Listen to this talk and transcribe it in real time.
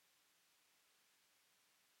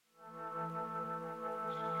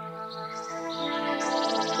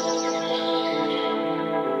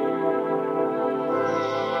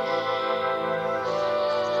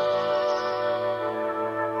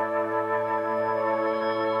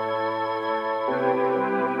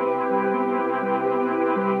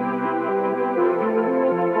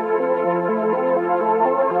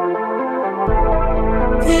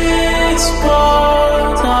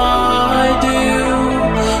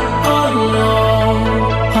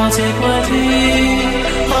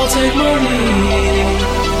take my lead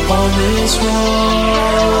on this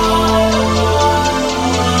road.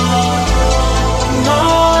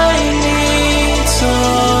 I need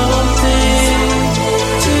something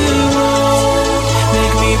to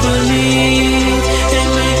make me believe and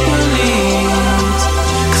make believe.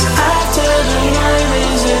 'Cause after the night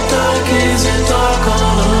is it dark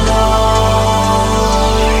all alone,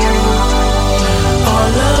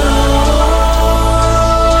 all alone.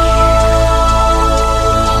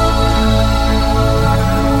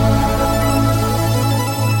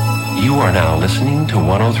 You are now listening to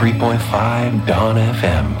 103.5 Dawn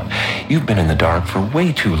FM. You've been in the dark for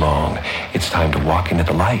way too long. It's time to walk into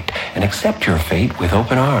the light and accept your fate with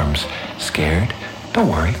open arms. Scared? Don't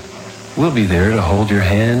worry. We'll be there to hold your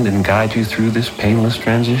hand and guide you through this painless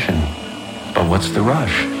transition. But what's the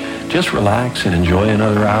rush? Just relax and enjoy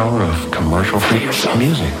another hour of commercial-free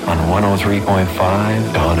music on 103.5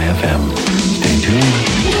 Dawn FM. Stay tuned.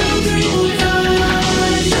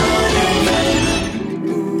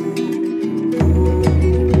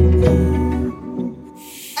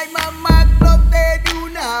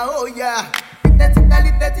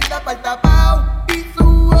 Litecita pa'l tapao y su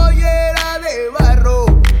ollera de barro,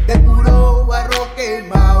 de puro barro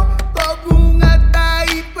quemao, con un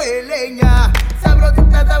ataíto de leña.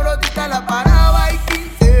 Sabrosita la paraba y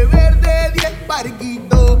 15 verde, 10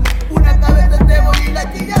 barquitos, una cabeza de cebolla y la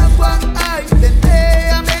chillagua. Ay,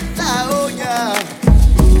 tentéame esa olla.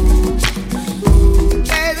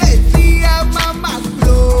 Me decía mamá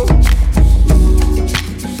Flo,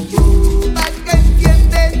 pa' que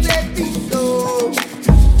enciende ese piso.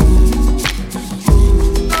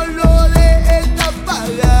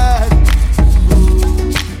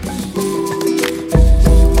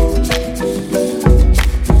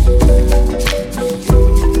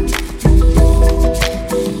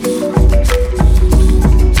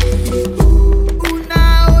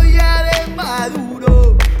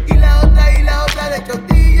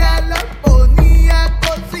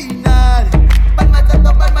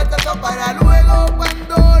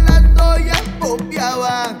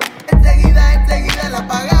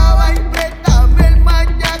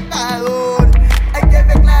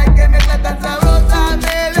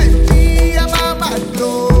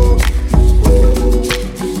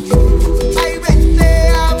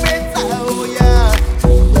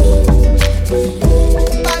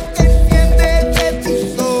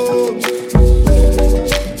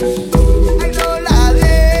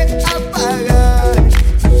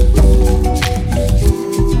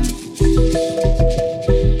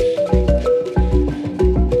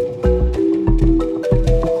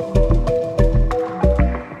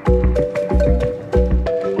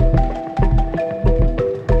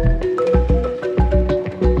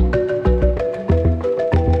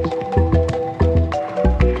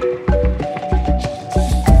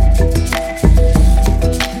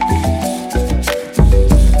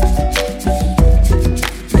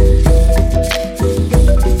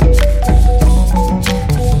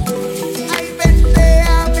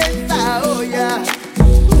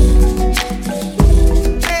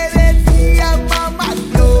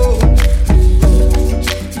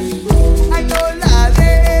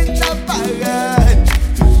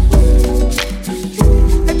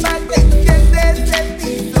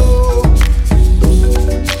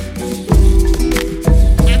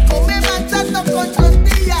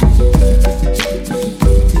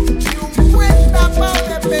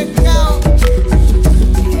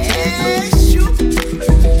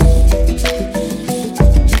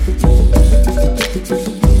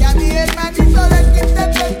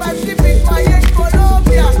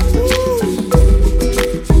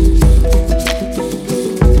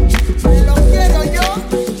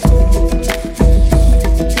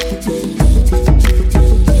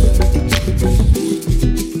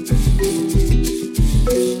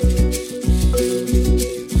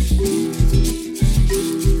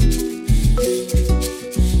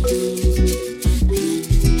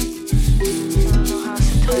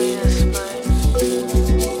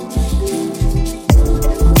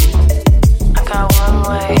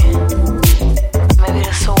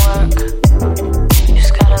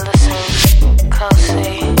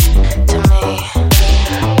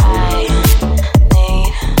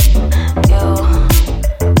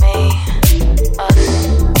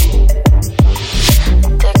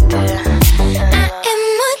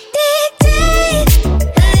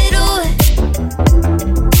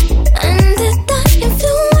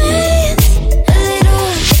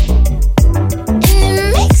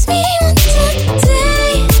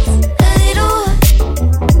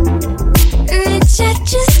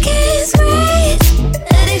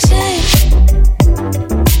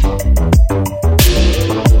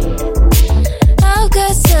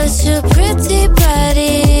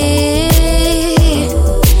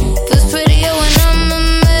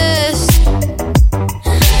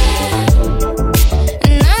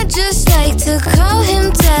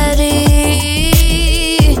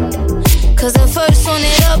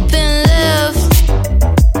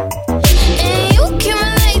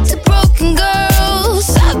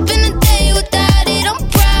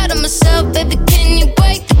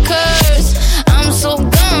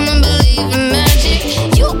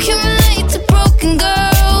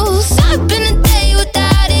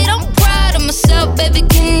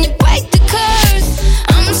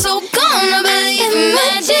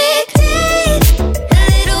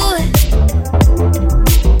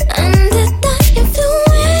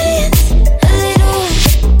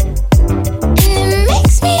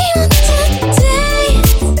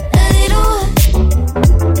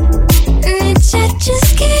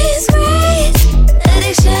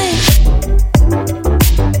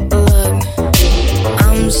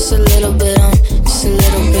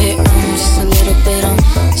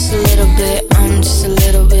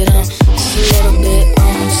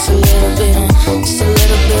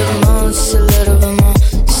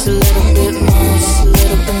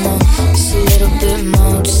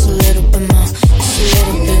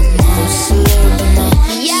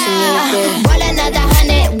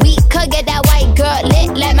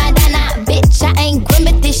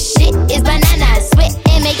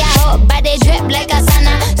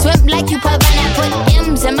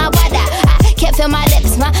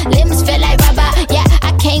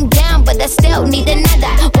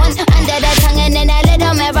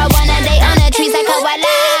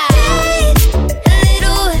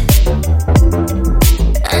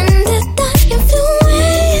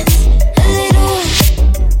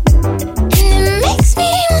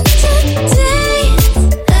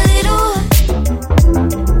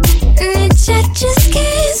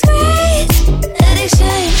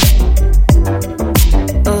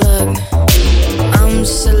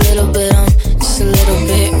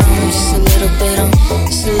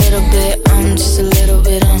 just a little bit, just a little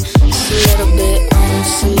bit,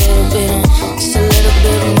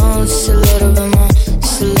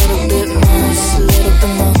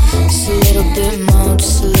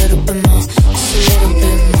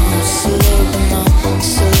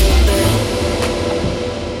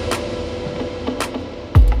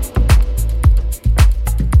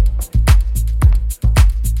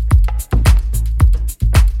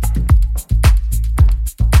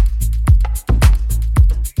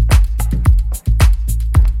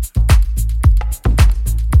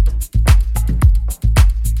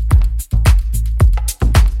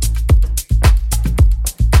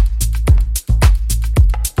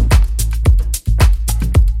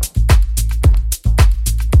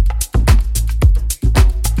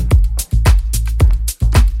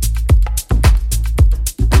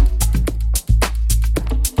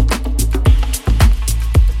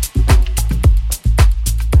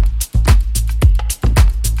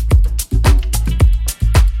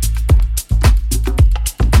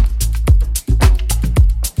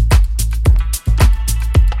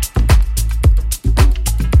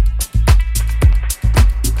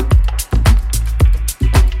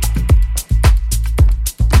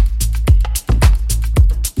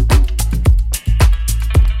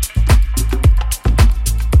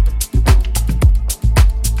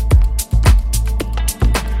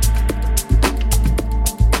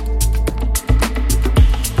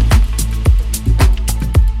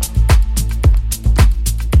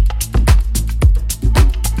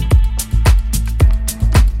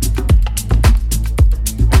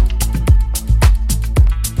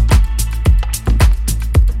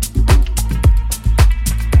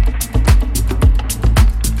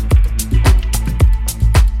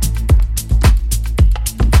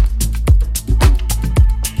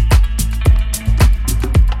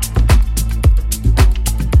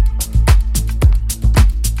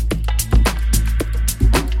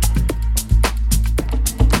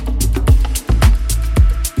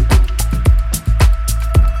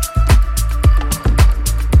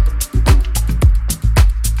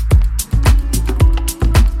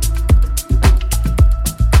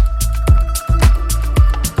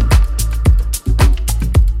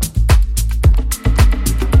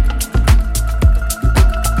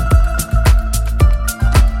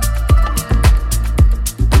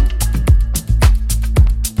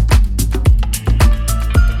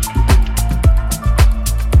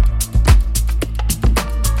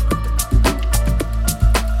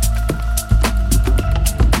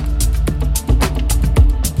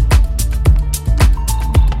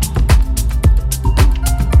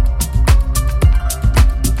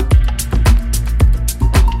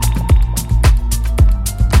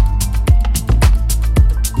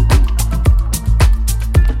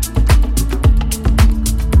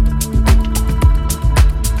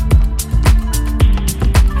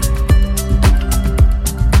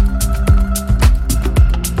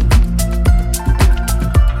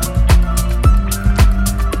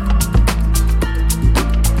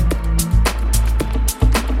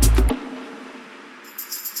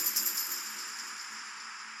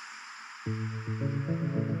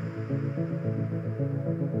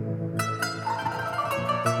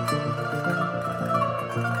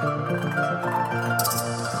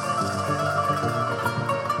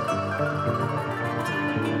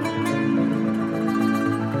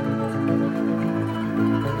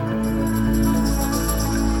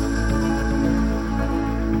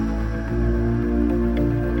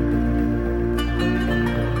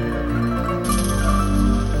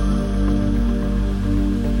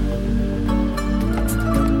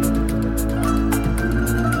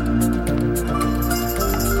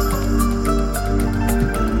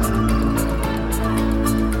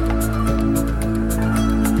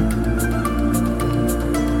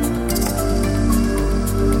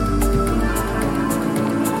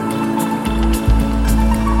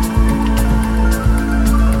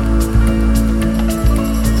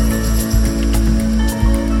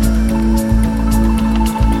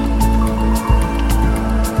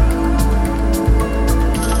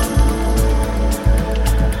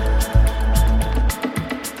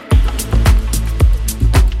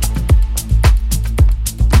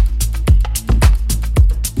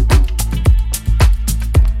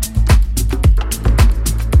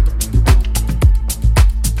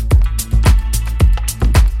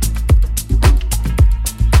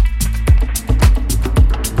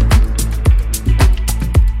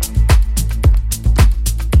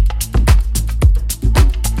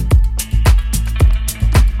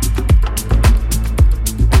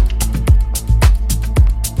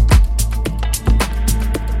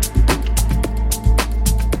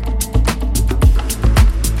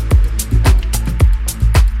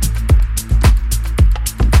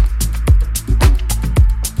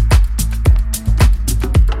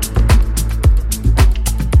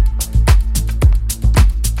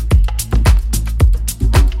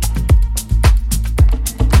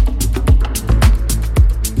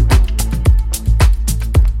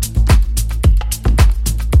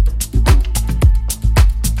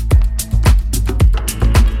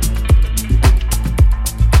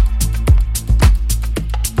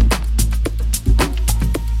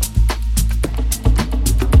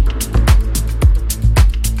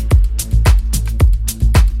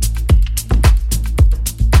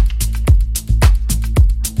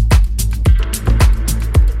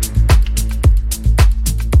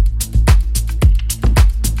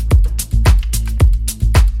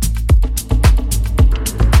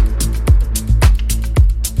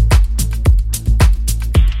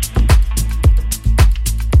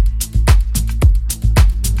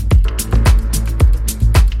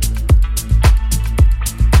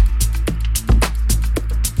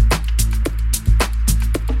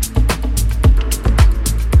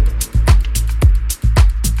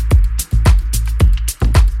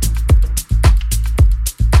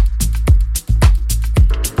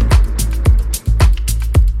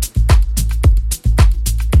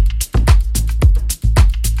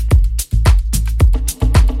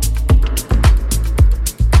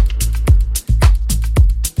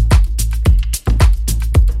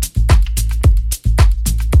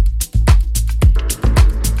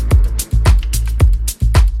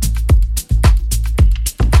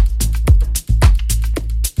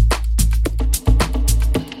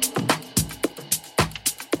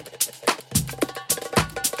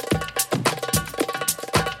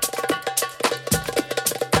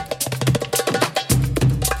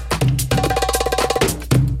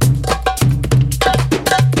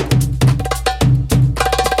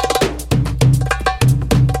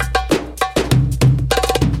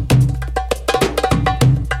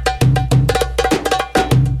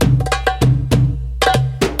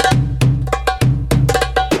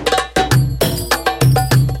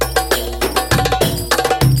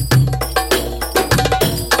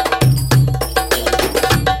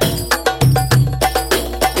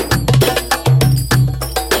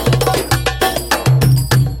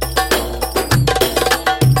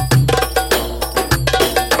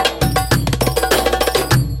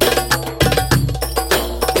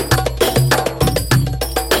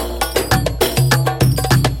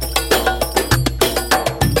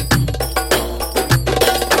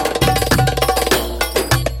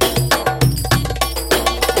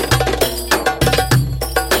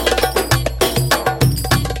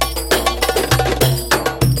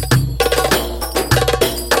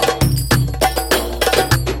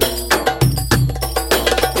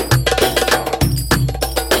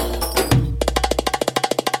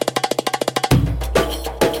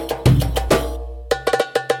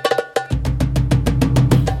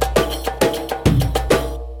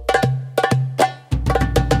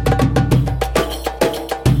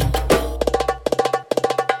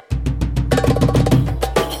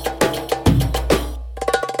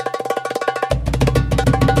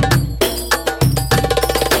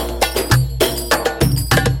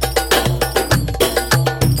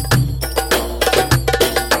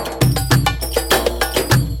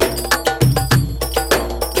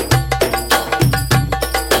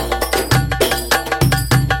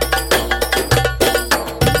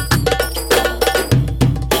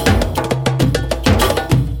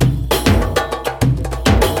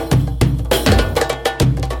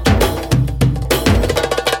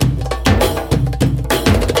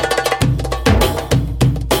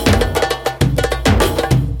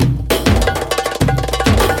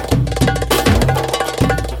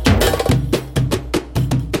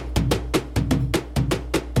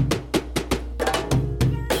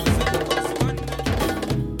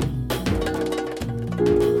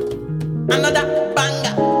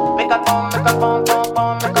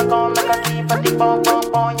 body pom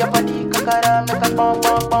pom pom, your body kakara make a pom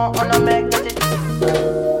pom pom, on a make it.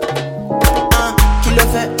 Kilo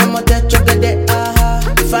fait, I'm a dead chocolate,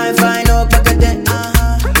 fine fine, oh kakate,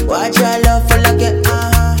 watch your love for like it,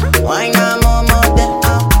 why not more that,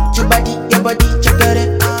 your body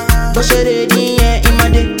chocolate, push it in, yeah, in my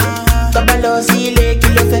day, kabalo sile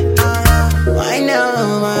kilo fait, why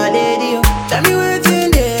now my lady, tell me what's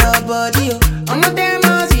in there, your body, I'm a damn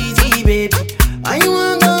easy baby, why you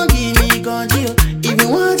want gon' give me control, if you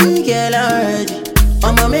want to get already,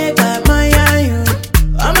 I'ma make up my you,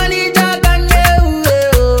 I'ma need that can you,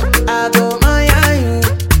 I go my you,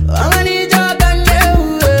 I'ma need that can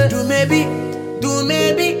you, do maybe,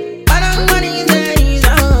 I don't want it,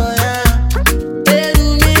 yeah, do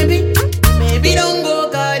maybe don't go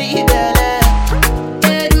carry belly,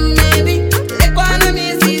 do maybe, let go on me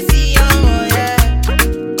see, yeah,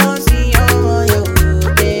 come see, yo,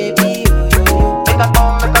 baby, make a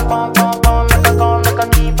pom, make a pom, pom, pom, make a pom, make a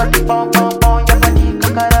keep a pom, pom, pom, your body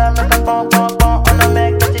kakara, make a pom, pom, pom, on a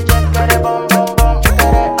make it check, get it, bom, bom, bom,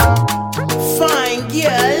 get it, fine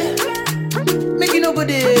girl, make you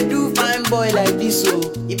nobody do fine boy like this, so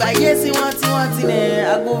if I hear say one thing,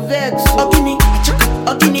 I go vex, so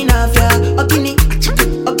Okini nafia, Okini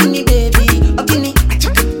baby,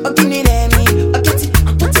 Okini let me, Okiti,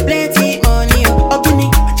 plenty money,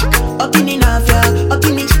 Okini nafia,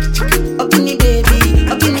 Okini baby,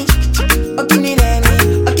 Okini let me,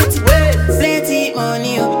 Okiti, plenty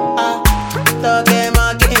money, toke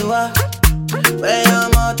makewa, where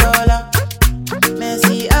I'm a dollar,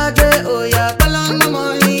 Messi age, oh ya, kalang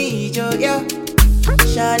money, ijo ya,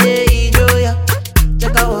 shade ijo ya,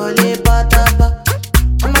 cheka wale patapa.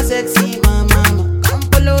 I'm a sexy mama, come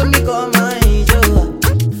follow me, come my joa.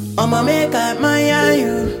 I'ma make up my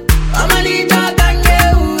you. I'ma need your can you.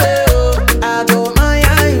 I go my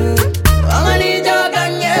you. I'ma need your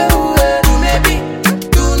can you.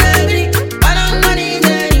 Do maybe, I don't money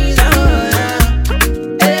days.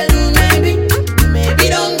 Do maybe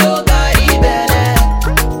don't go carry belly.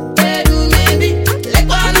 Do maybe, let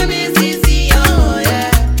go on me see,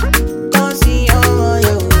 yeah. Come see, yo,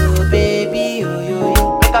 baby, yo.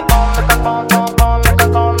 Make a pom, pom,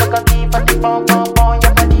 make a keep a pom, pom, pom,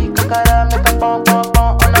 your body kakara, make a pom, pom,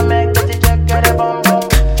 pom, on a make it check, get it, bom, bom,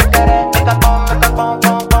 check it, make a pom, make a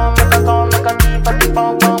keep a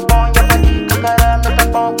pom, pom, pom, your body kakara, make a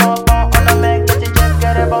pom, pom, pom, on a make it check,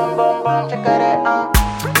 get it, bom, bom, bom, check it,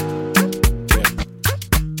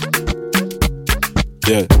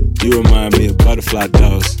 Yeah, you remind me of butterfly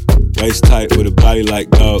dolls. Waist tight with a body like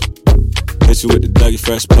gold. Hit you with the Dougie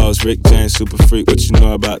Fresh pose. Rick James, super freak, what you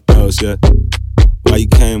know about those, yeah? Why you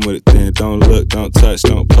came with it then? Don't look, don't touch,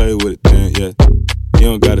 don't play with it then, yeah? You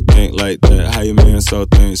don't gotta think like that. How your man so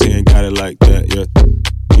things, he ain't got it like that, yeah?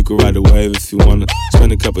 You can ride the wave if you wanna.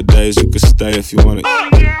 Spend a couple days, you can stay if you wanna.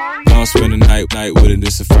 Don't spend the night with it,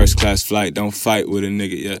 this a first class flight. Don't fight with a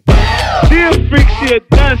nigga, yeah? She a freak, she a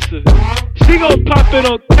dancer. She gon' pop it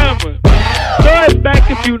on camera. Throw it back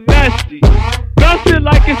if you nasty. Bounce it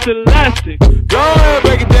like it's elastic. Go ahead,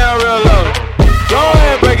 break it down real low. Go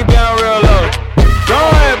ahead, break it down real low. Go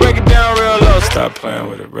ahead, break it down real low. Stop playing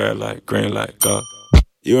with it, red light, green light, go.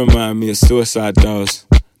 You remind me of suicide dolls.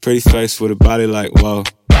 Pretty face with a body like whoa.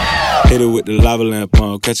 Hit it with the lava lamp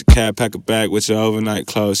on. Catch a cab, pack a bag with your overnight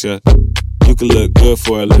clothes, yeah. You can look good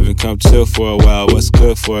for a living, come chill for a while. What's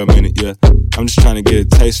good for a minute, yeah. I'm just trying to get a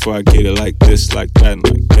taste before I get it like this, like that, and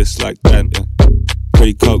like this, like that, yeah.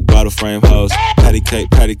 Pretty Coke, bottle frame hoes. Patty cake,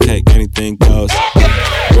 anything goes.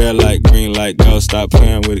 Red light, green light, go. Stop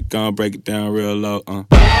playing with it, gon' break it down real low,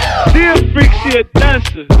 She a freak, she a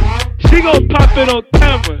dancer. She gon' pop it on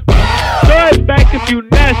camera. Throw it back if you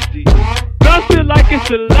nasty. Bounce it like it's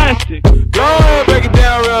elastic. Go ahead, break it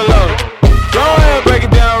down real low. Go ahead, break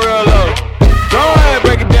it down real low. Go ahead,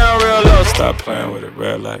 break it down real low. Stop playing with it,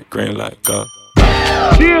 red light, green light, go.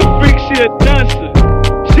 She a freak, she a dancer.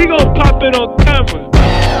 She gon' pop it on camera.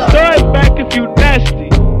 Throw it back if you nasty.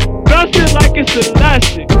 Bounce it like it's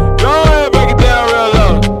elastic. Go ahead, break it down real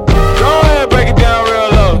low. Go ahead, break it down real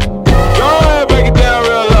low. Go ahead, break it down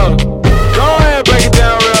real low. Go ahead, break it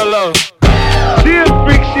down real low. She a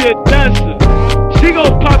freak, she a dancer. She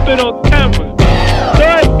gon' pop it on camera.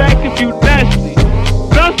 Throw it back if you nasty.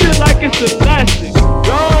 Bounce it like it's elastic. Go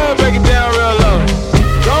ahead, break it down real low.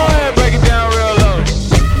 Go ahead, break it down real low.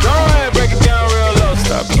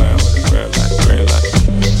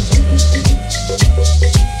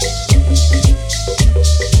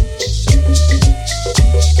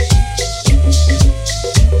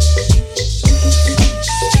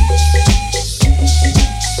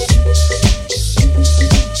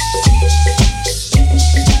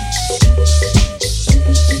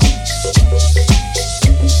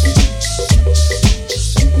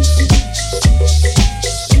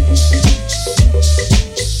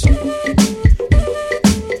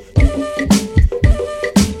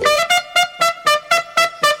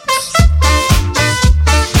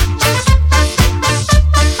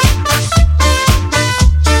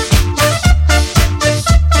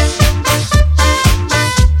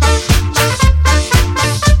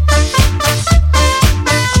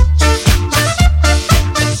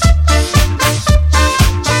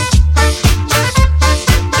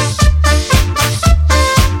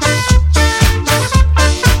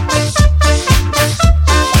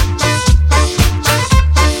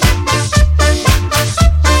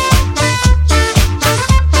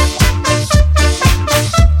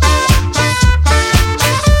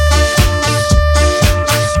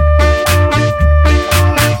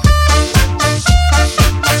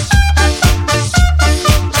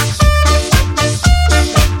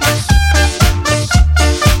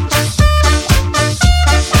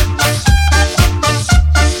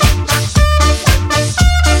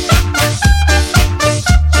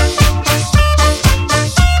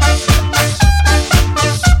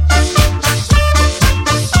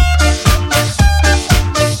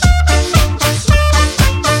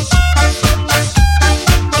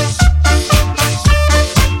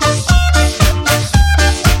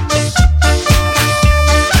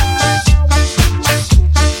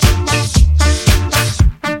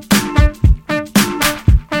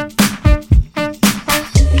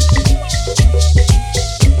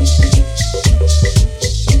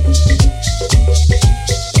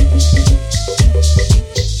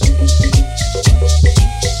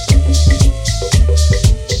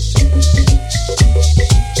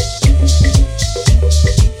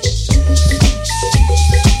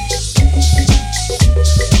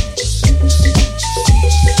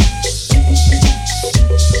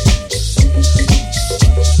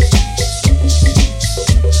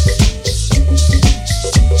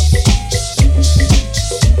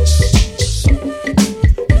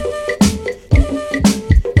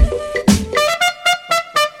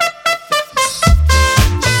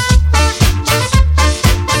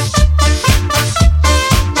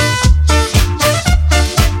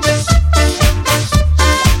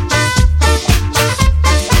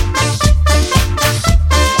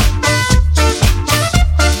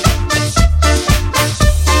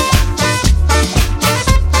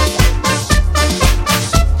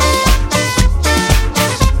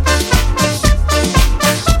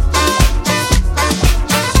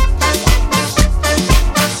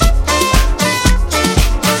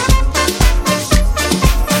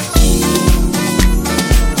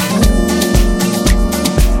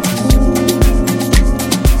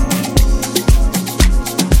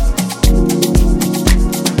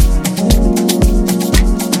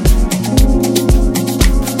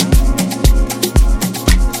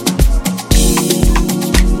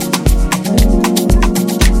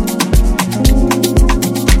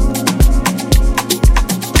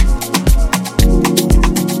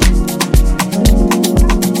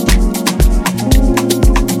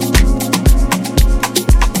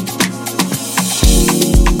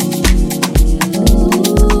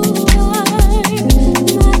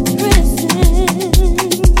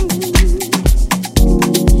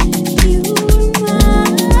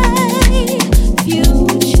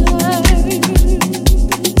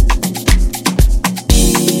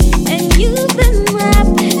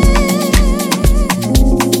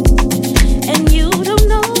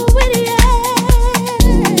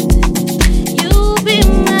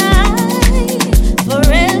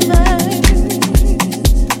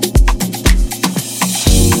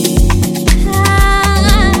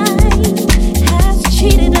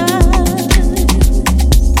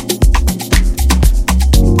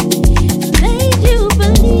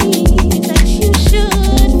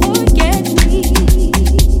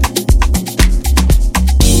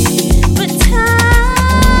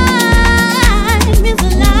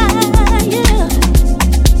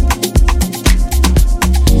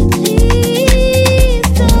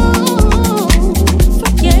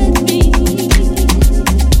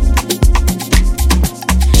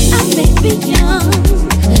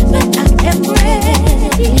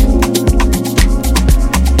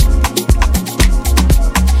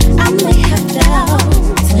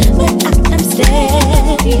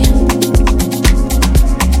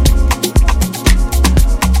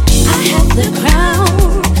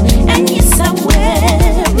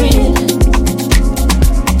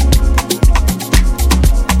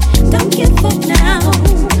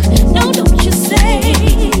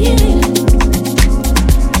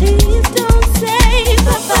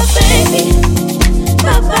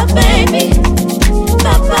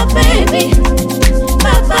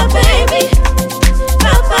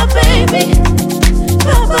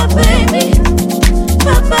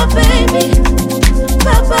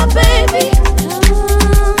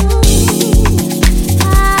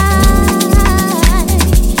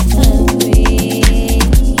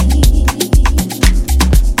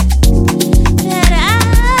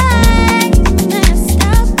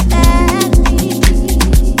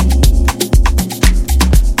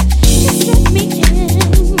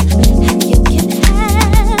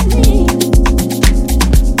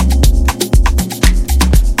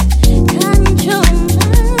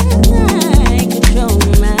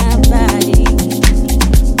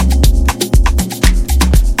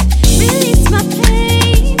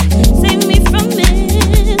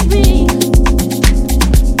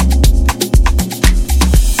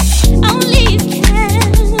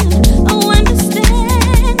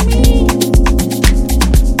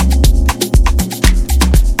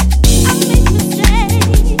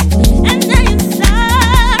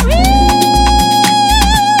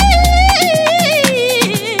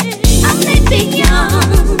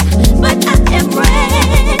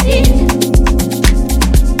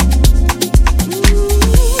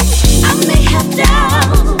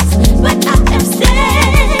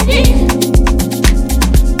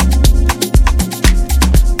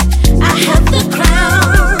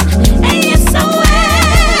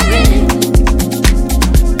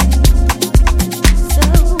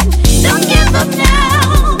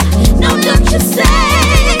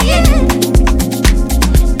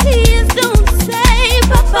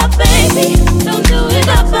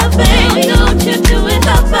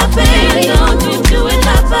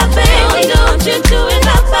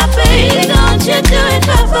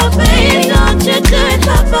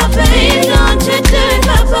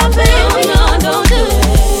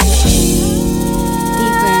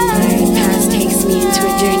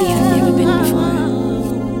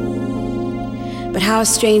 But how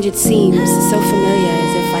strange it seems, so familiar,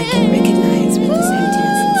 as if I can recognize with this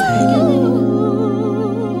emptiness inside.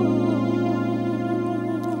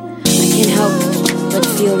 I can't help but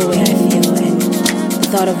feel the way I feel, and the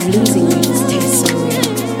thought of losing you just tastes so real.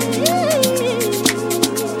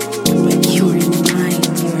 But you're in my mind,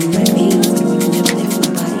 you're in my veins, and you never left my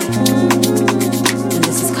body. And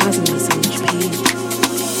this is causing me so much pain.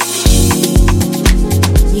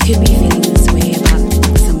 You could be feeling this way about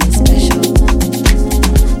someone special.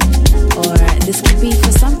 Or this could be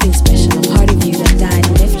for something special, a part of you that died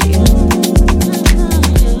and left you.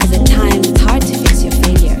 Because at times it's hard to face your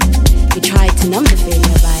failure. You try to numb the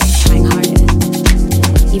failure by trying harder,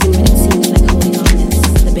 even when it seems like holding on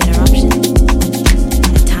is the better option.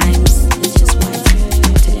 At times it's just wiser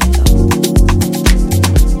to let go.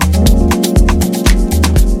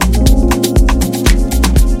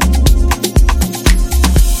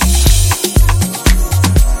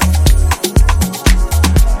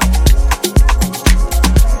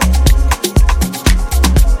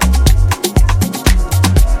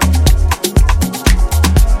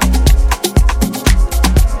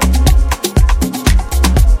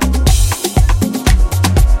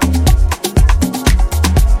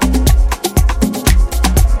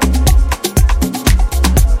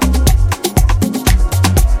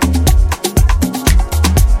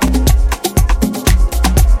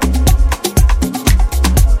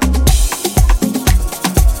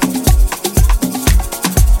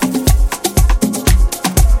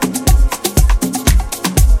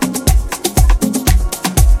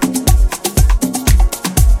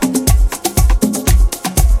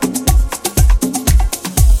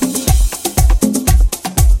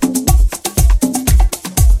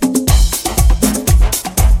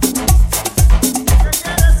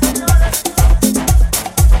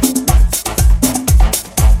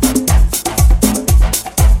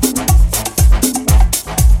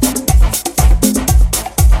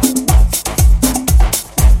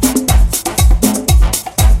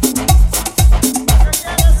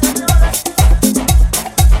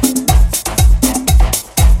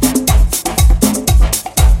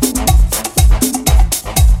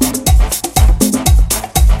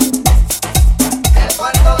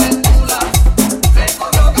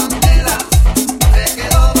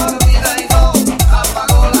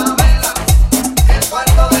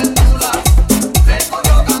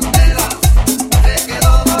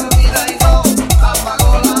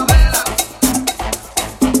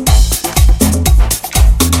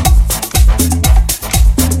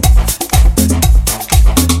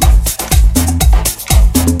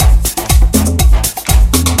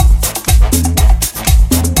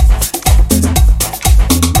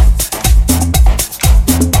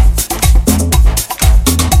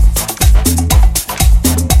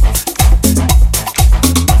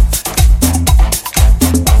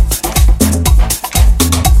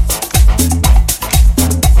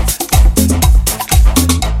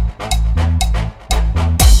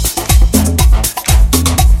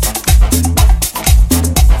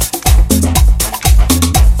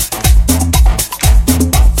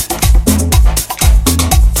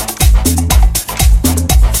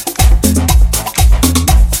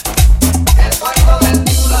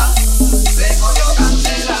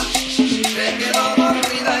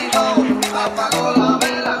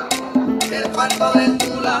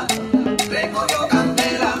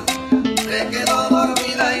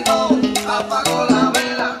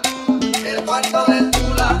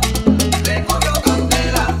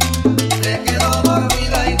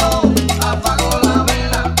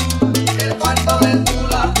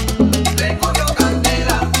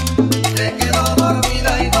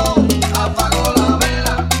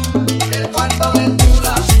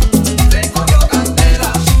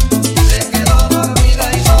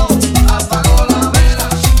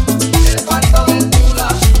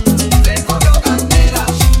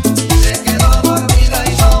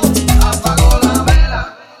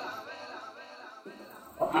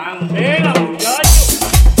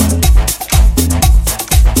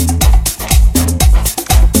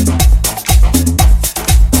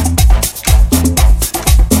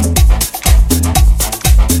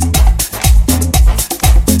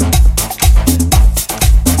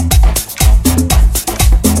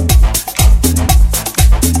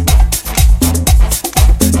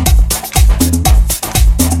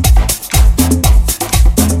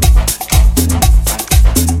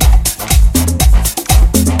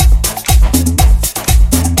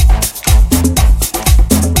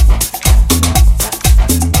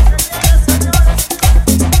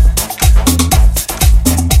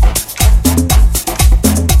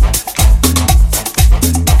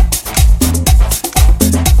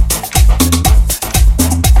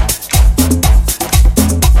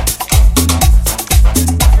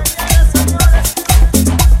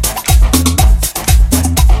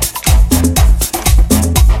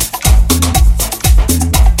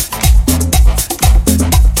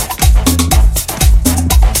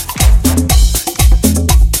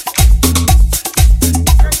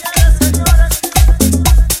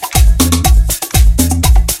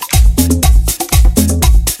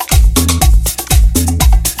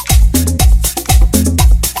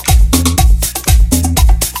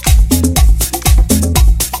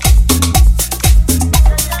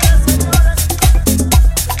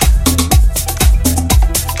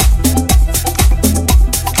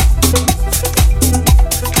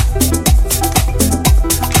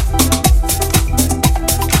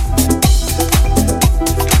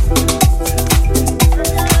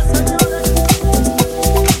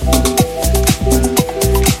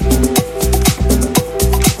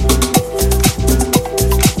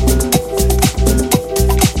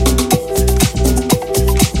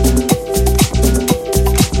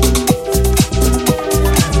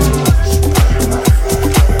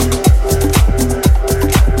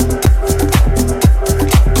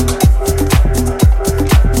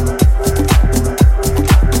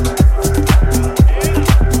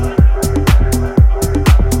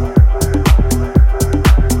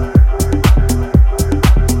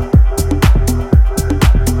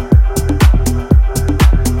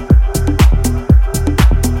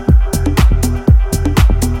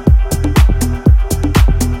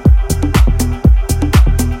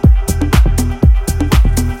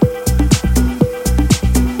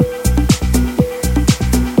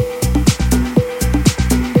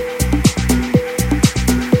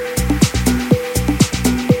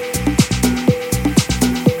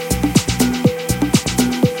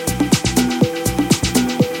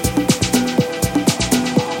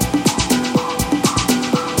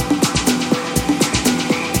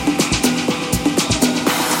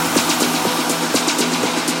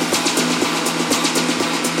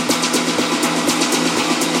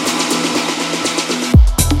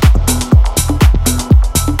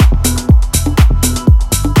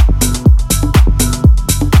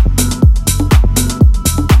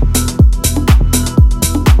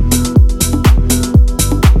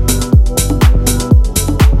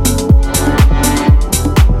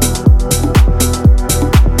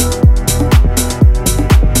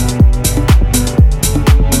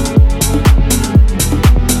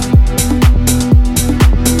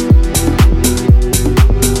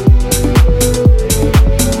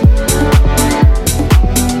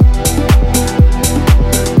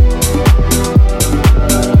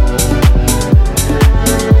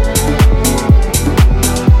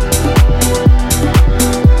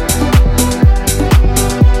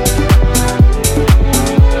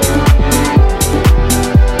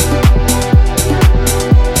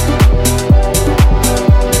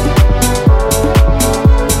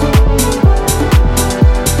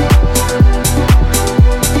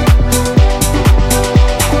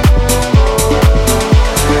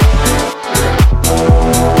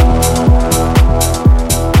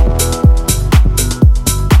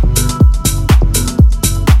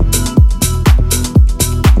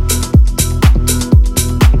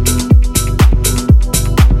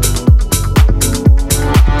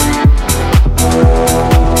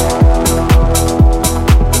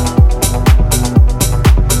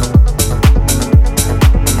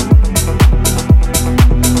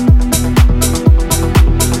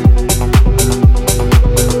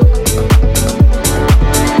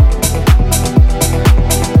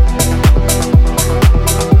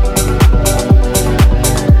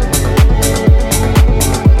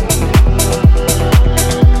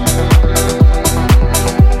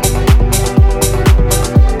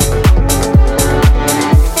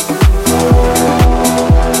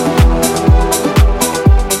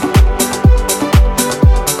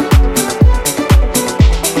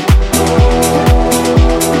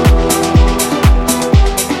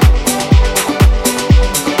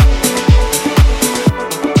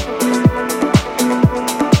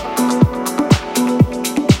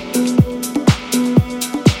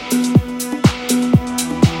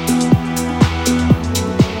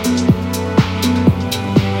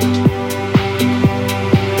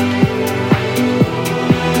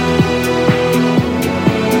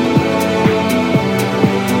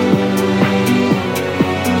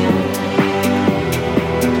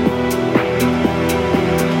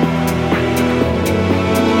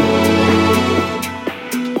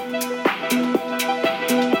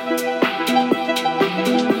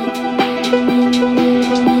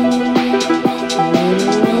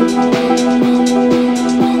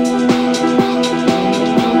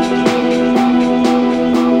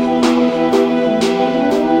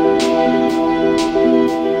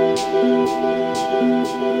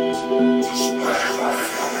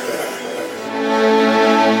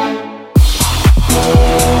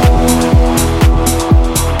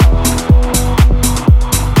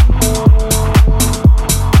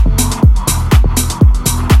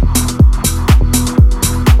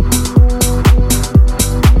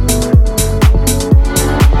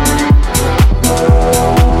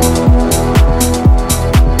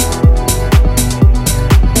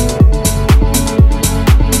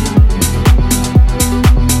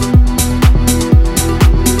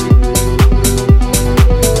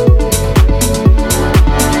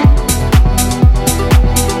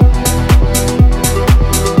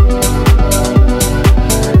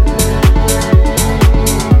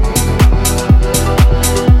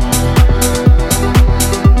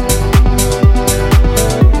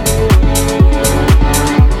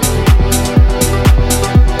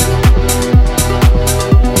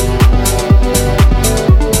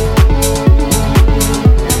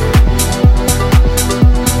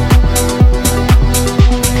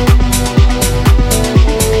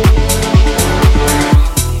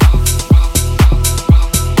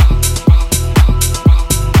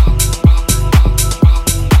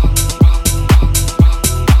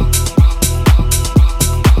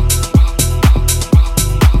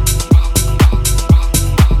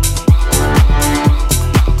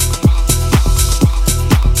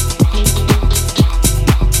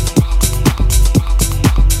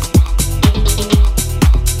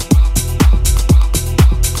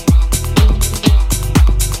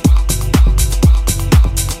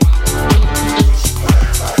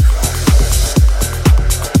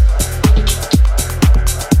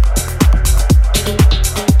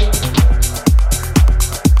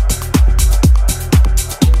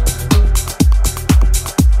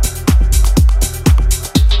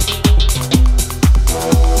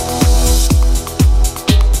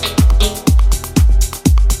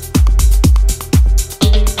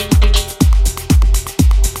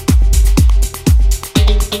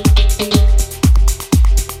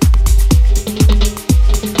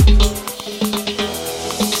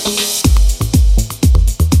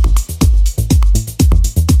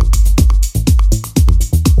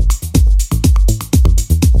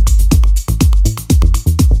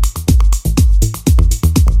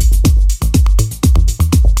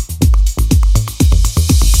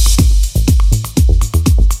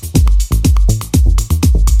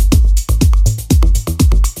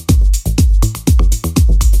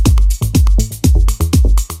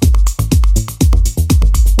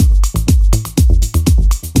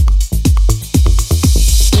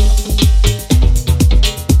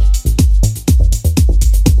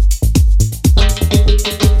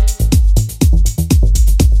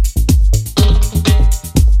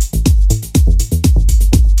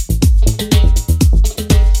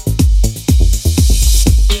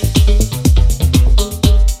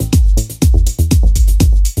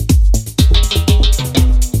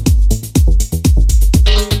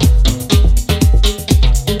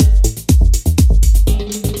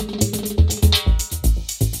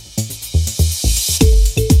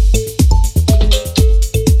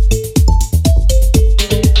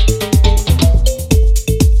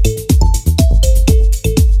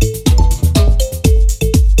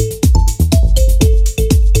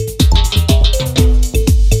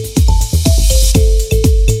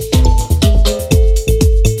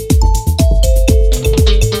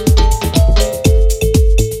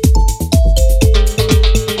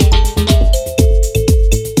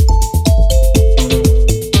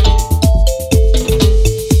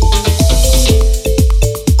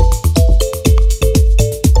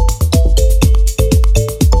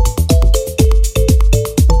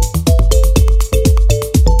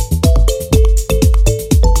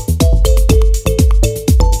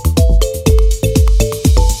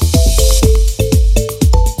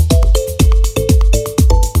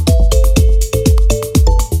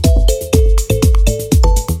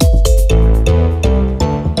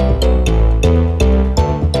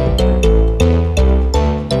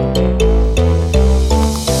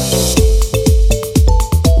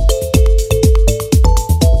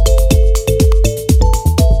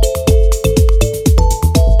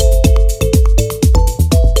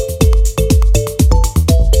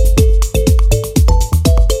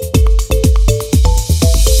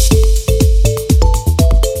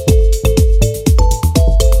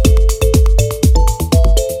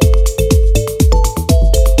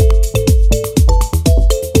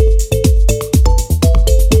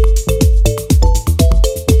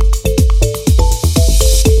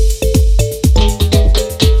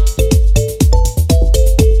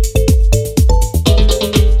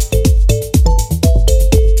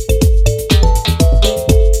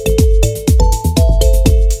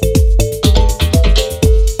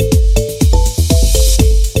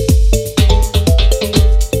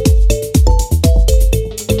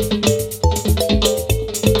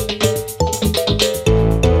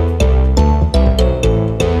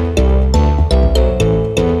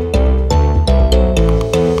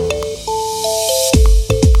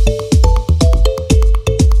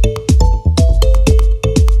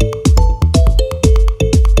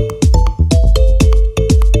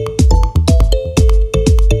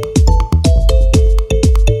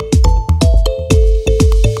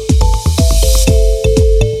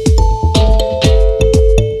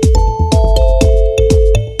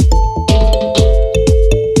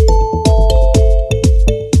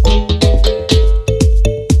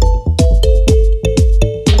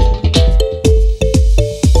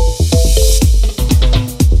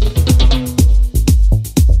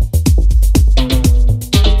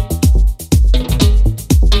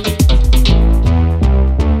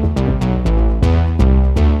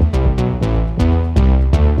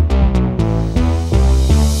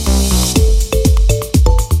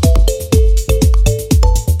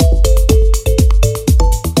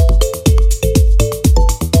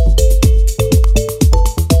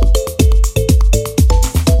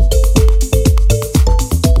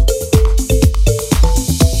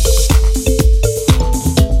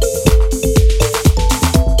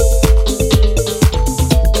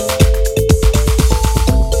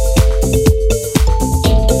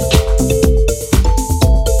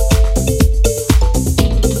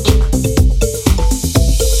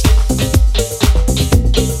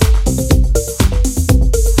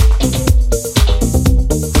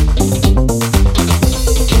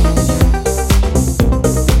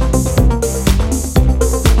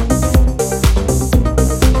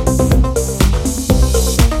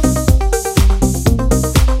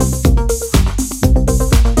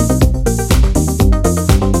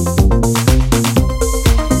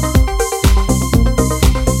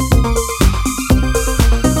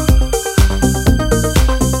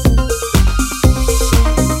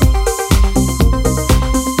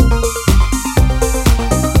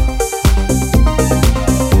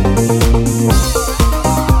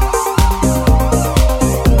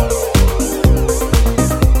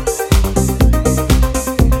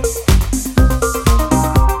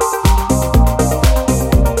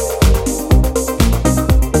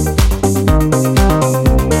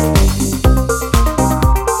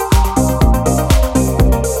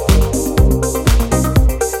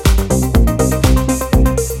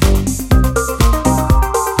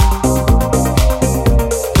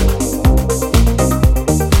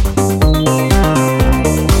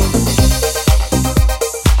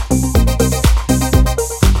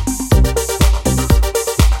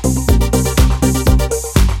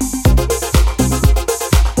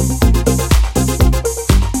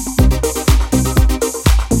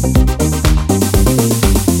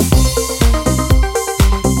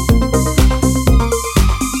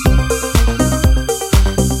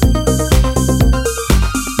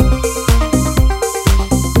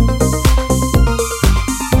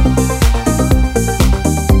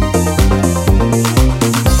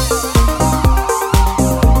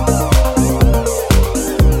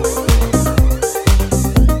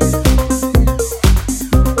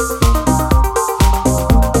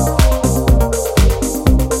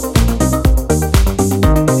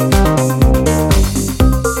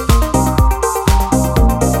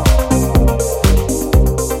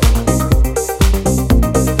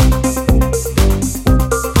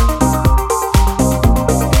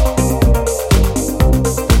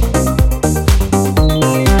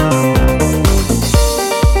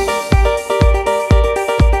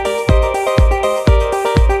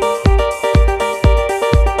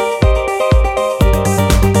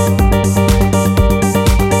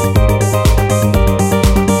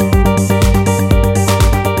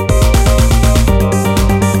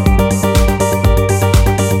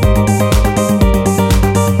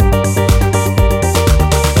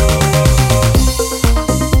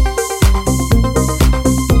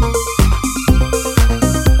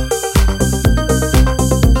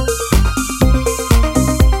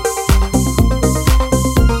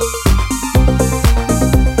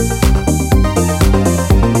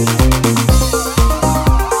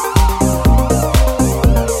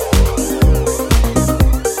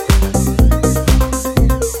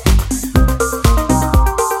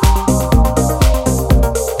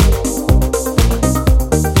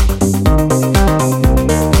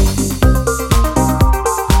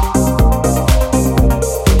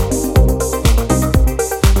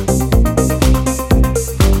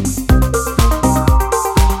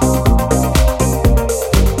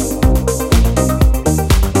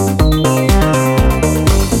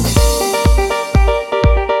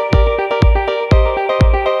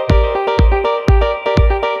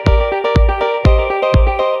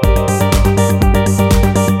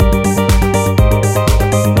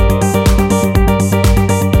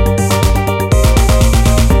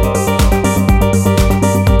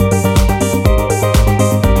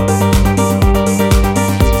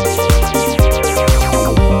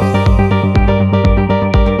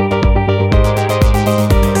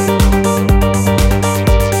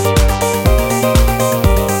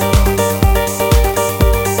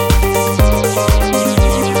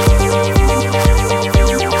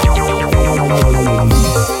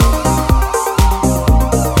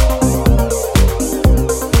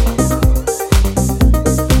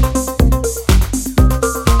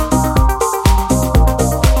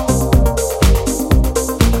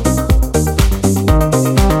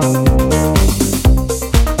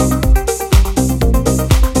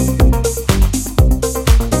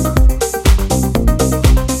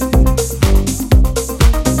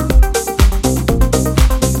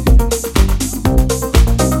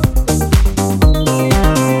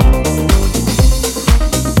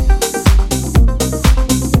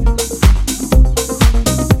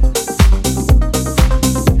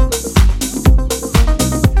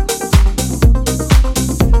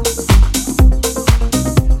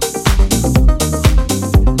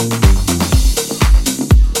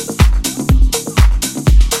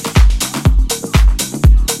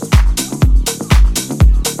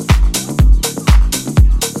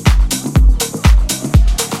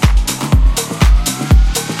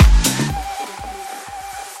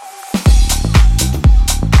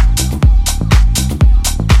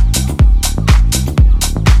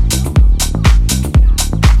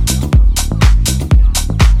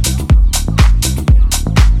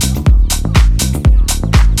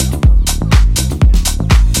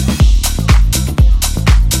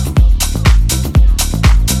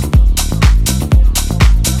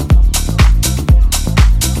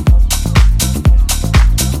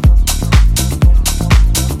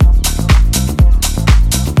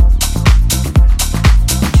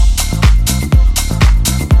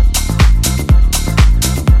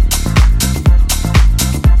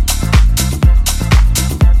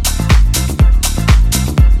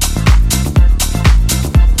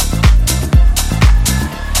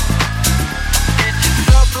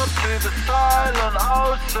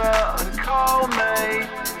 answer and call me.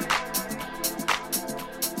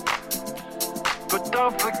 But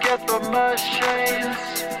don't forget the machines.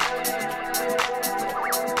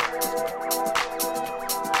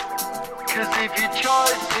 Cause if your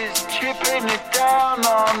choice is chipping it down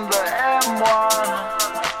on the M1,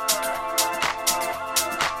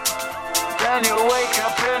 then you'll wake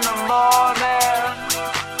up in the morning,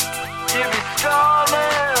 you'll be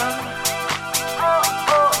stalling. Oh,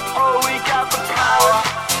 oh, oh, we got the power.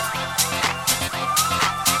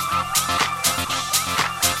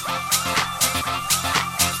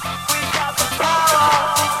 We got the power.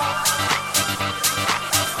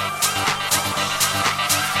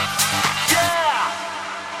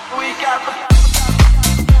 Yeah, we got the power.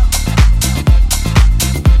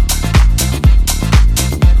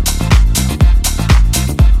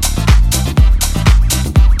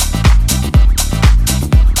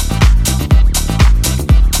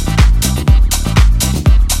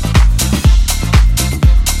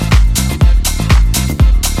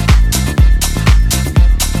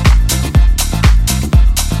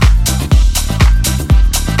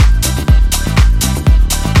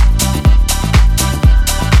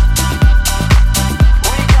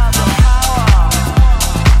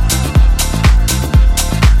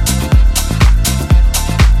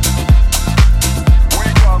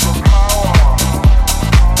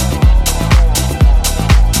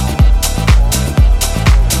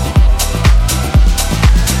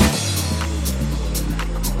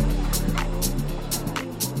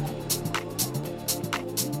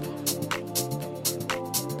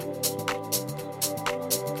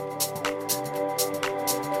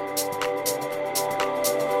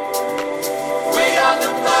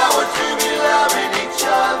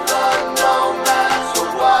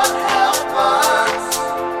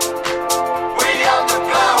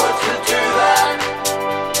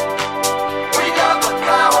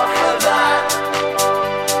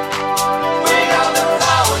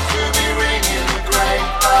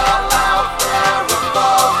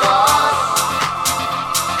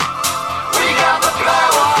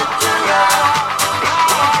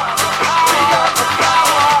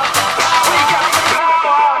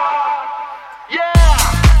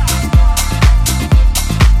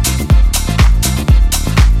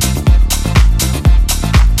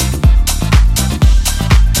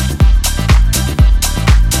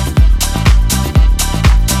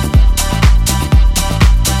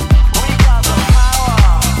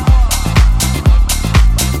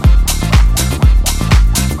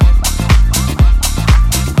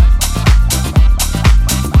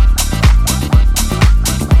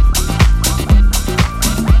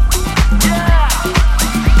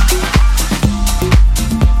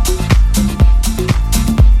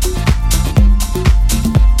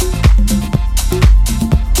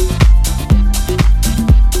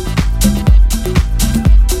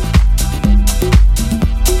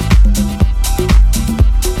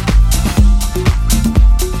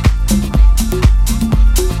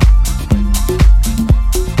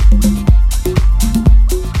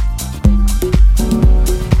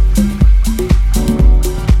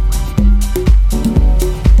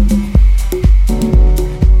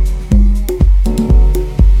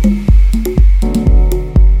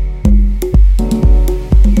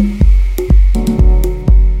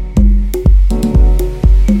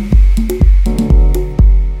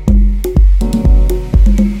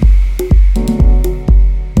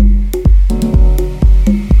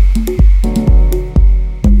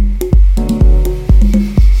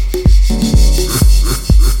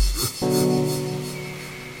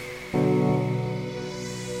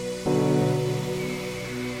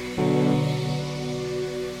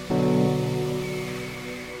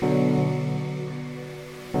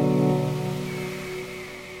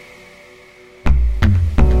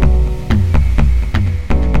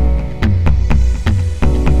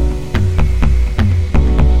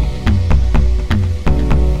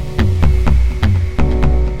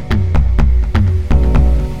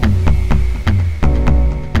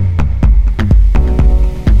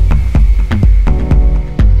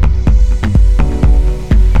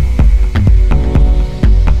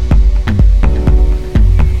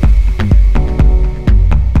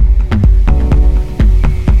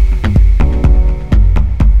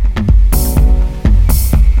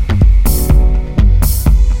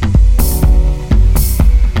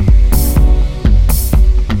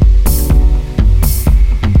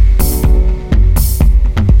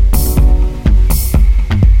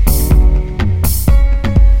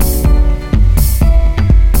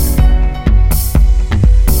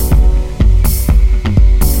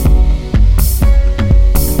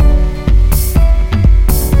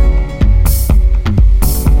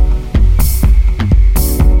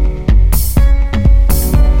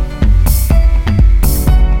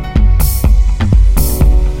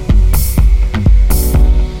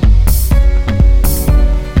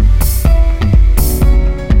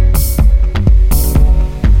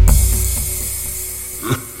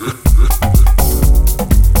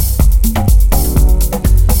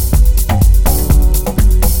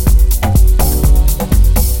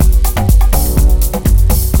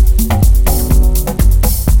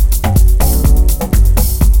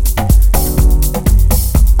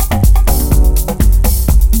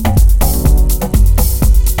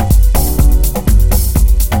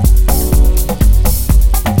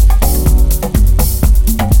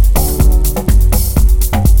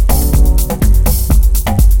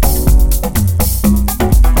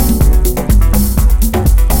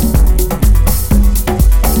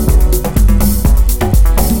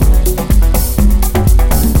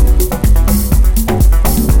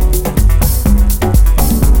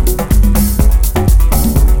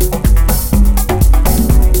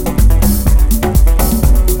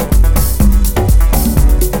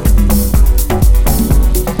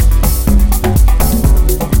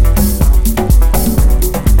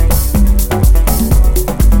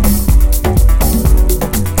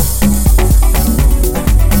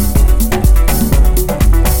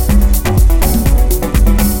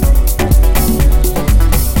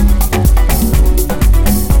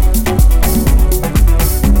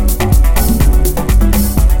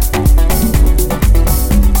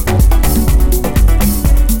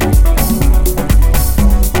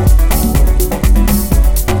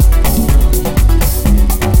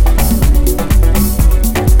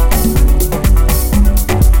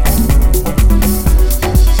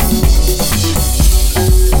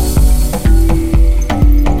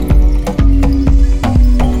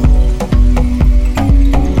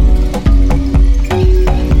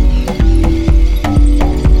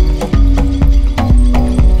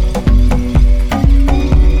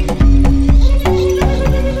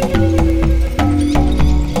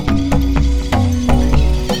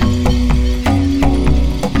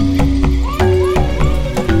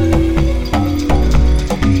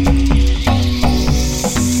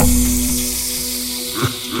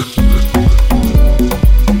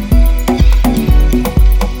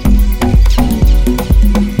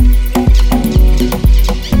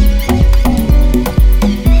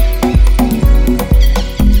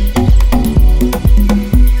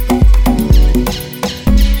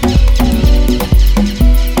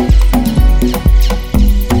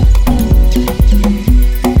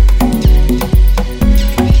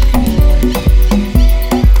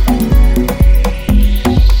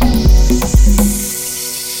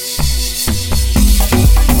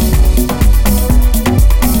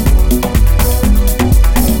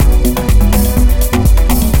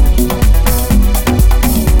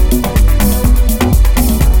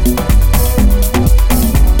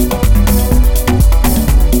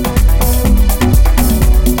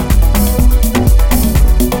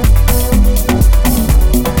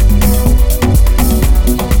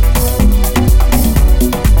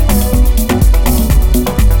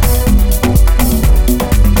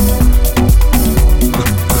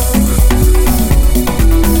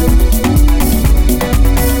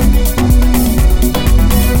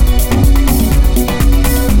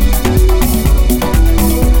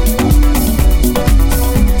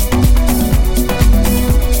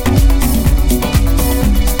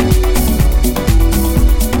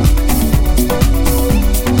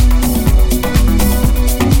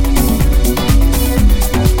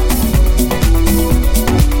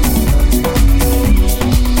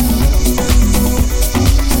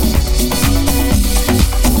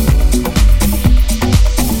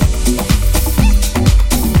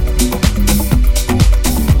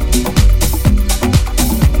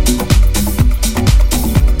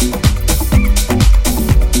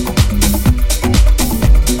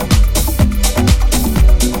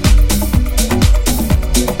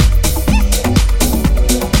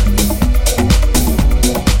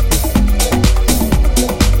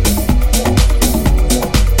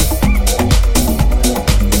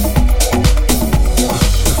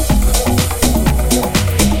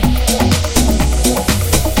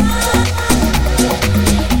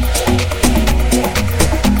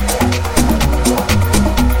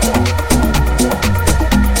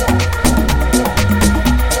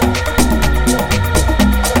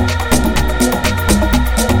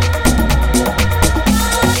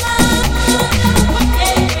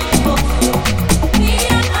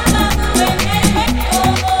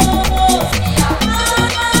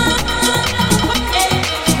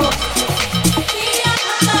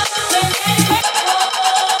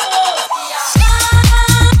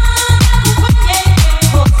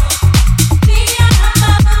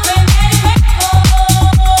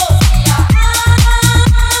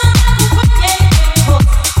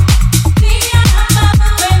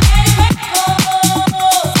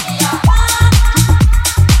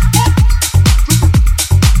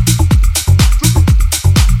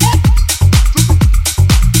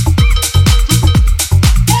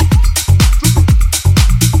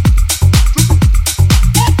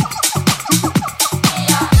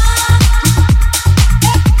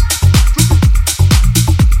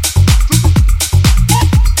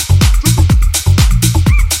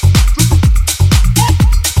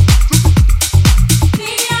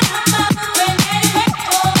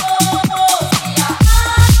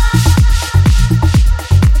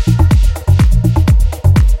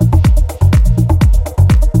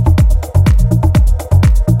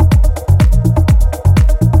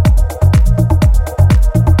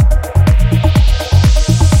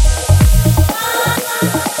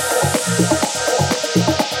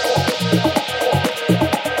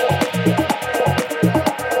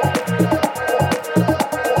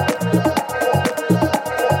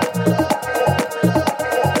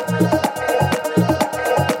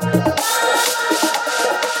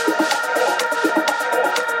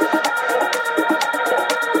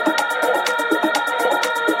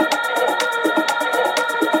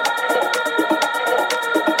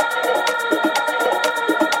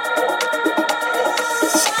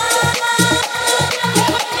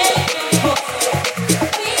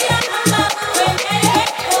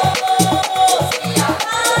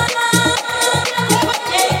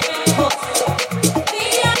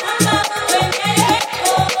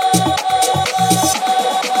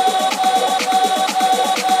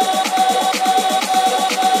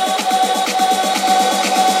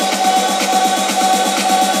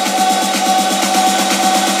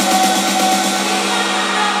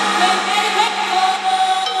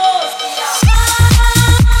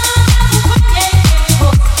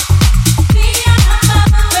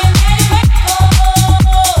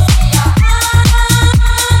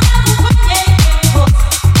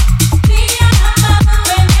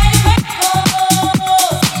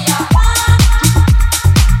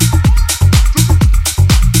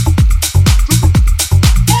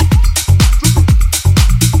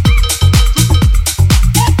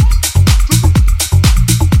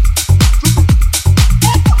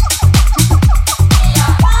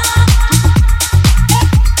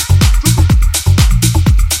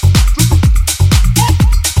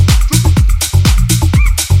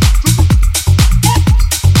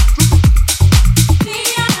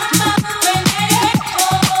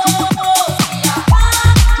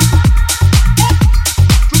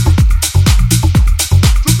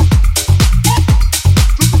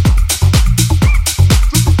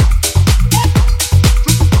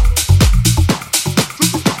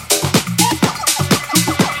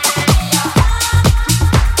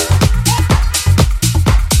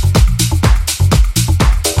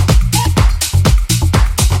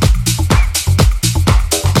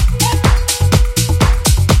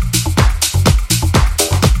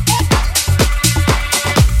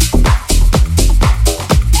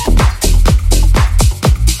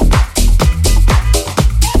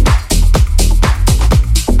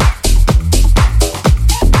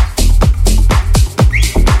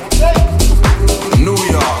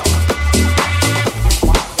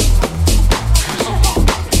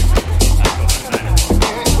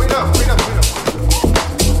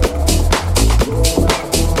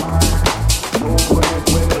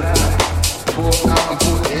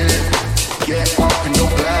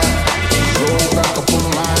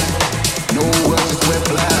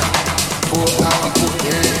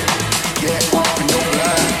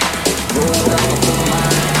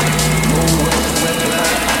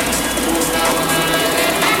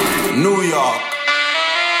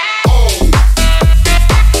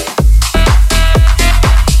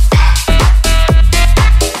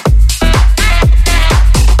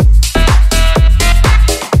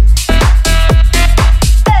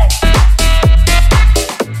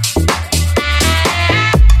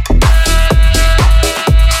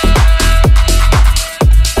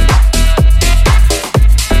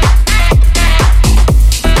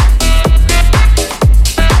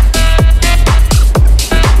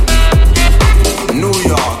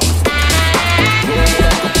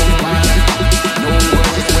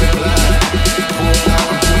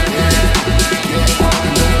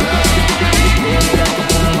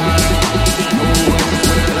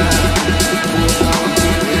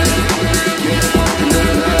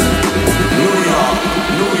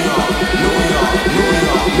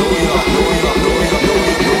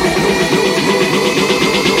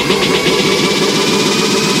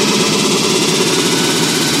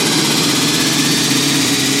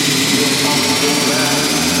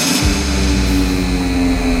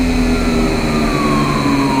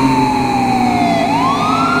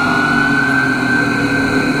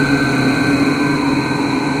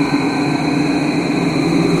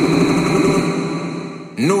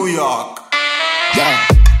 York.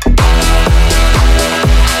 Yeah.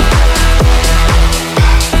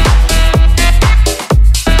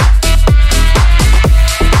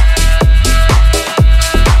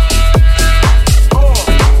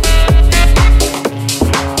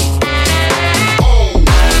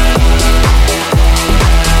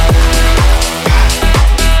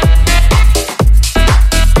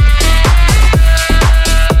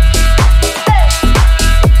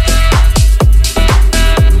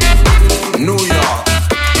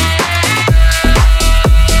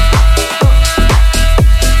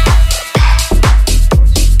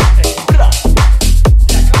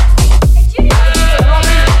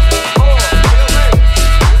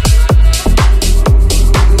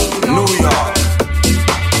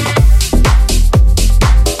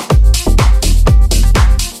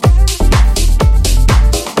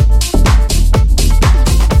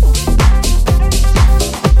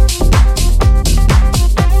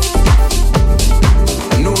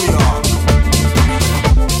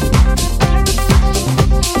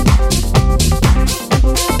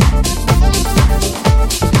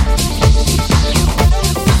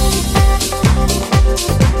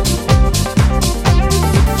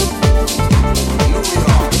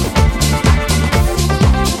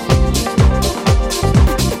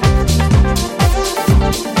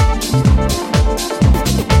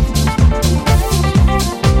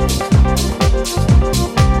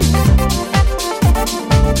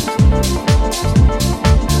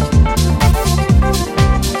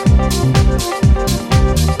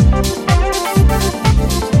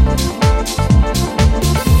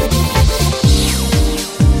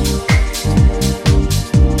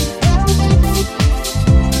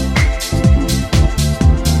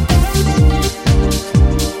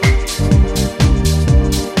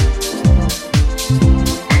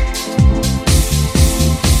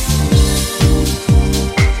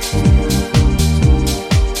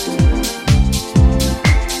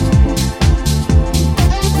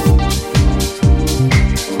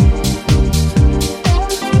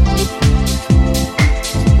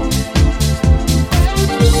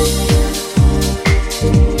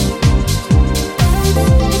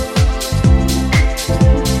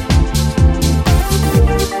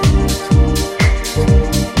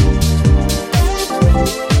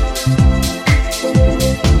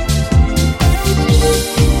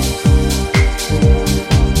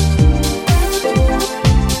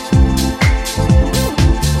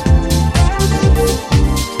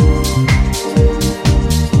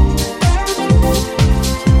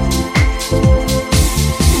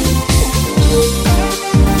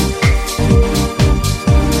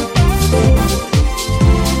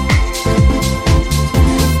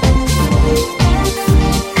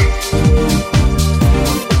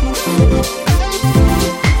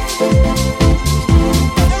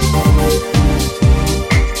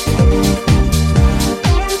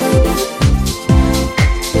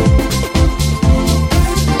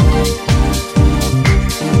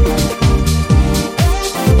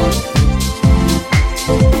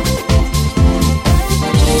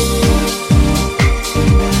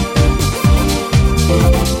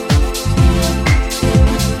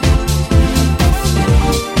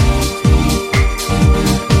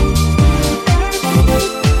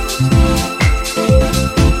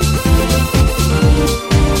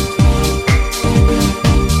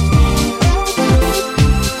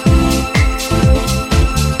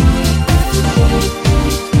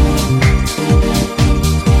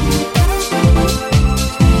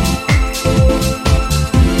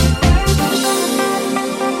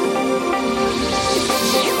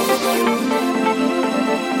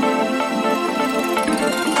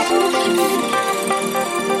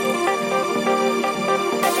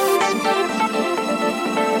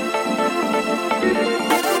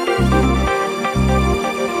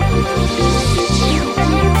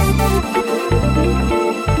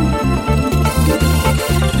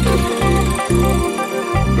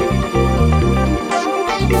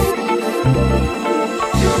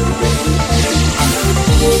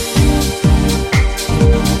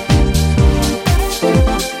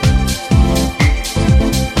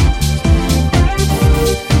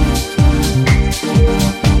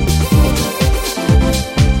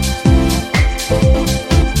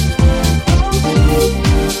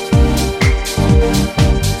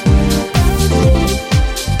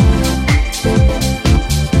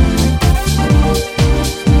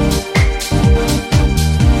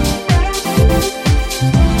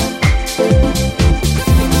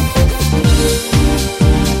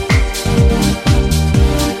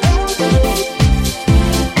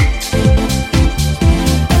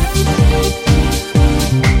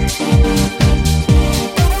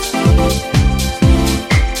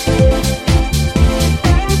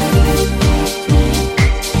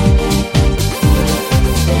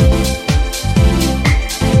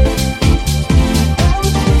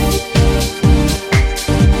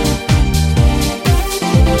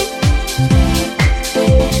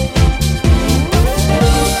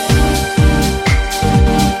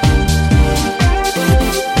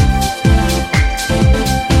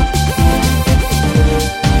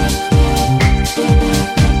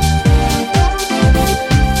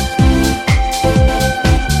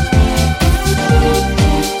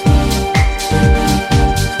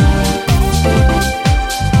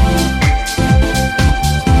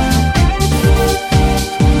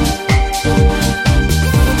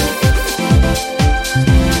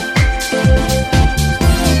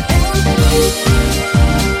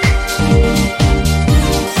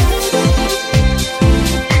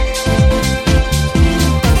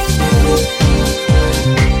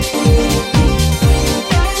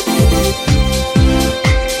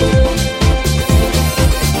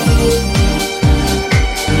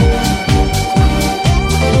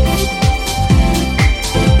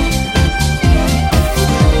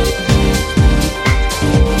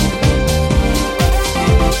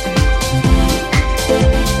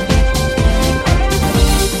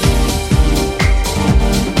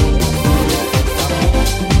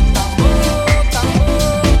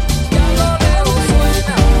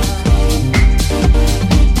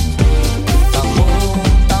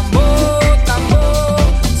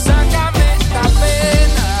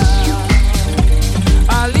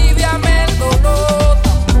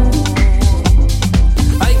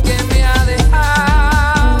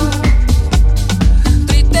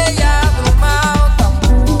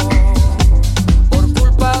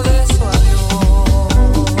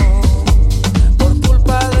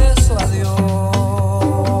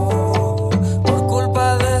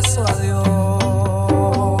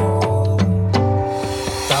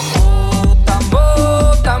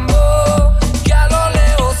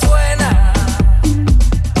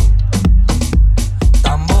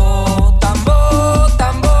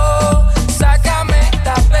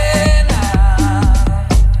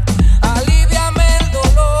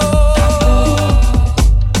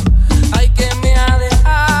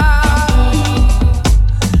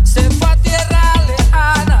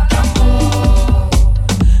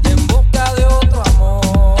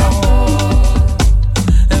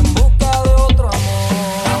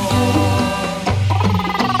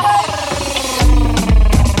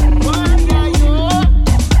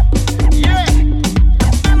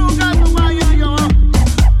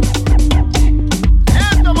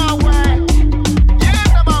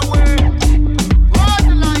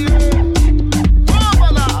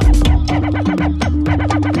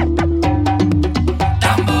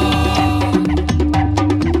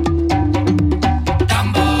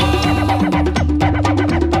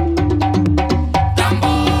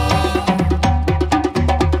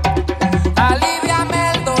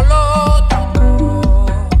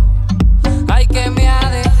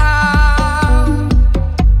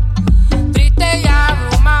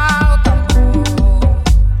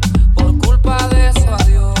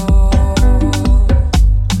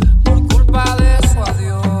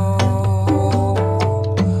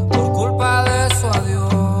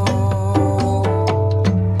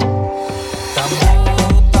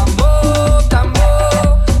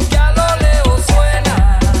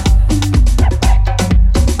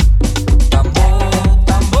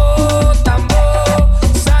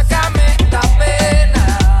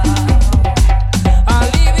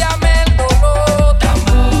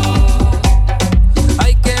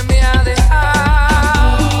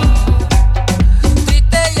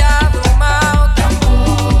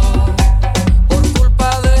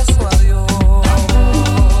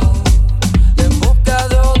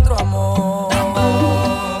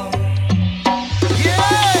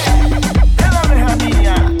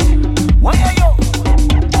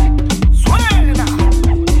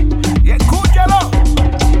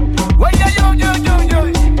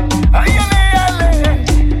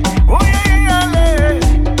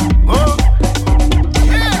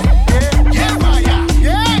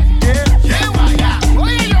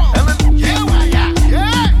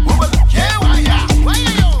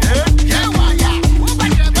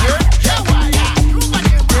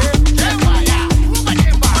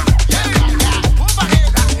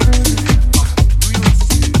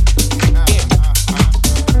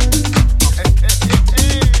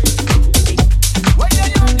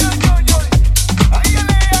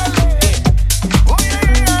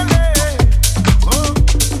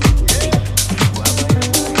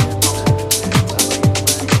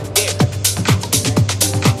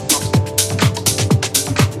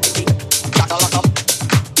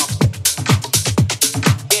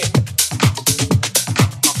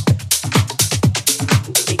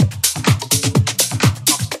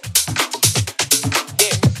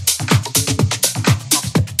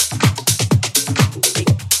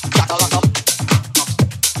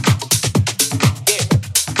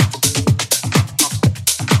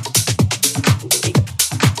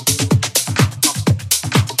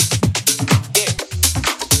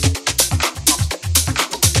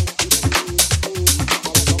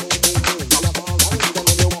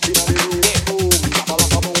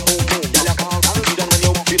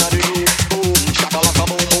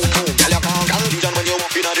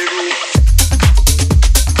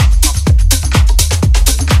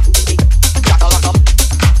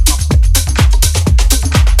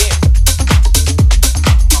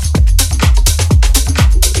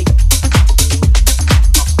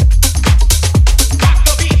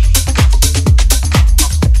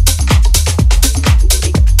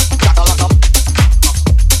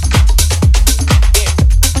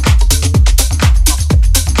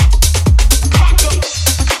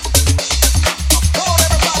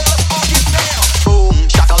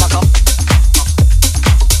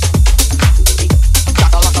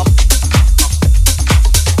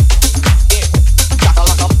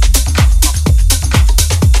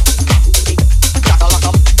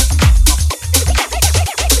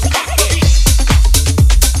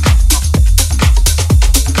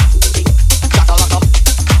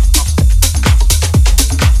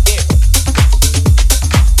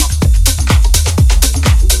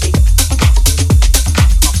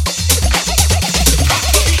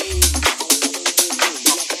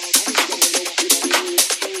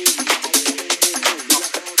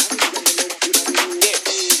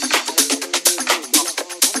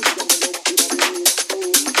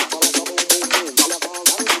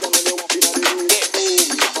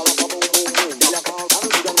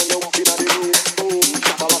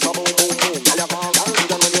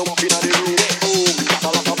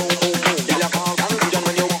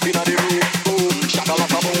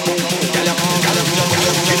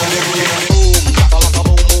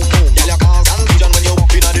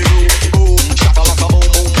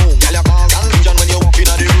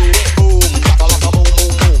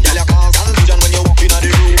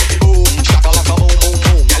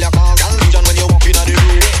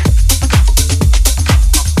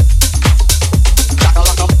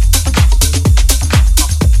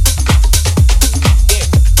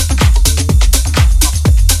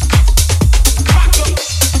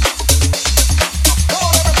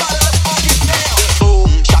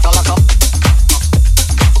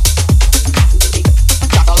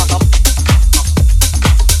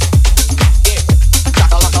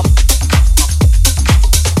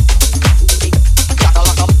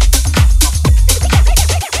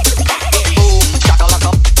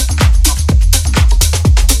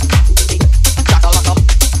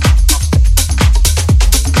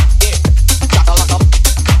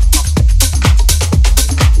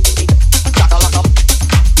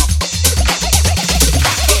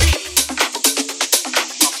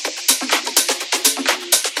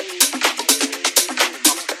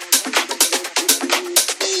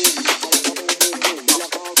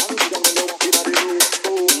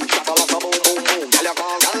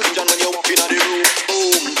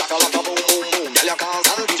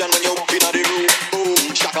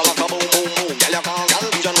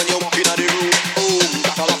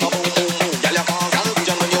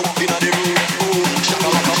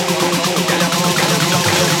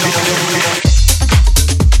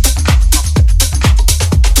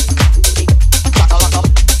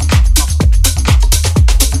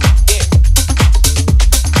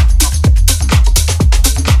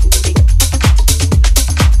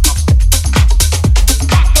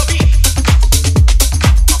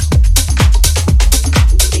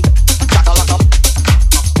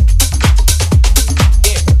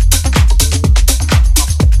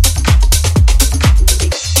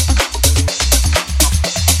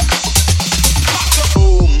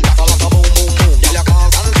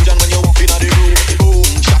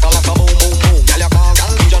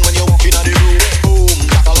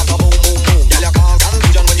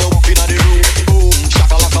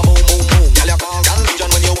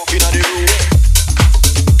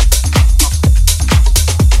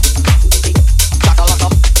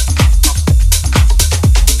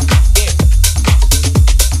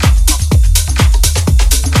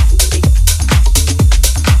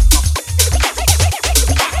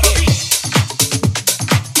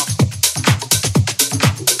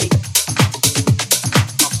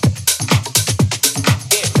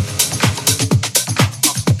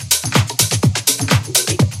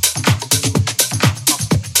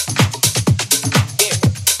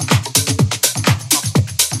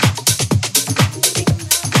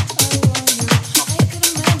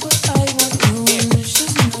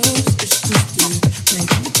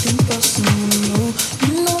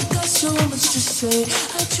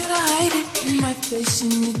 to hide it in my face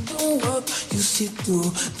and it don't work. You see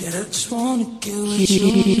through that I just wanna get with you.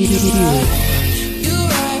 You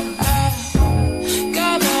right, I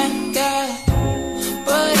got my guy,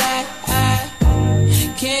 but I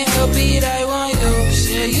can't help it, I want you.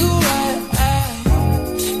 Say you right, I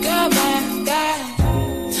got my guy,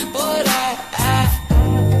 but I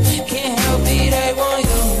can't help it, I want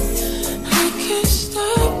you. I can't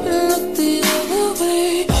stop and look the other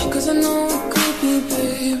way, 'cause I know it could be,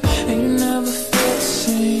 babe, and you never felt the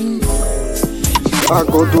same.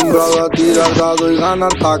 Acostumbrado a tirar dado y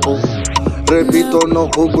ganar taco. Repito, no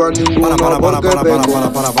juzgo a ninguno porque peco.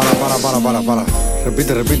 Para.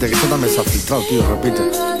 Repite, que esto también se ha filtrado, tío, repite.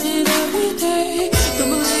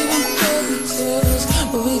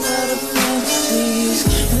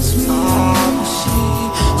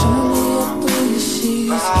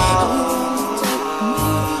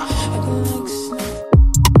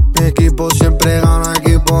 Mi equipo siempre gana,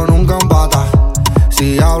 equipo nunca empata.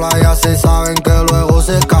 Si hablan ya se saben que luego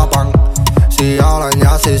se escapan. Si hablan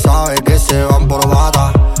ya se sabe que se van por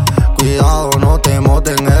bata. Cuidado, no te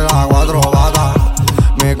moten en el agua bata.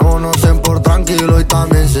 Me conocen por tranquilo y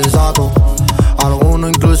también sensato.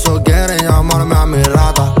 Algunos incluso quieren llamarme a mi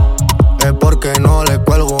rata. Es porque no le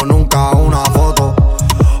cuelgo nunca una foto.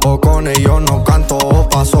 O con ellos no canto o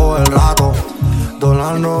paso el rato.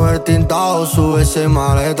 Dólar no ver tintado, sube ese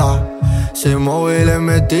maleta. Sin móviles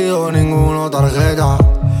metido, ninguno tarjeta.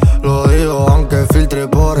 Lo digo aunque filtre,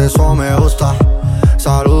 por eso me gusta.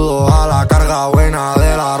 Saludo a la carga buena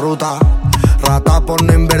de la ruta. Rata por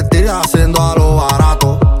no invertir haciendo a lo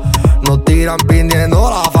barato. Nos tiran pidiendo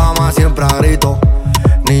la fama siempre a grito.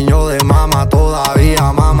 Niño de mama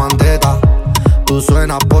todavía maman teta. Tú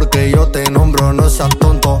suenas porque yo te nombro, no seas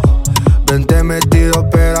tonto. 20 metido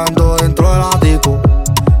esperando dentro del ático.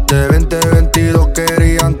 De 2022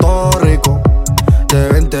 querían todo rico. De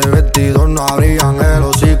 2022 no abrían el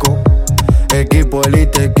hocico. Equipo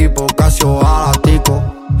elite, equipo Casio galáctico.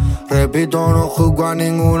 Repito, no juzgo a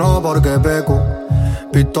ninguno porque peco.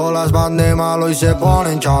 Pistolas van de malo y se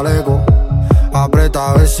ponen chaleco.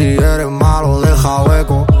 Aprieta a ver si eres malo, deja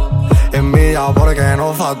hueco. Envidia porque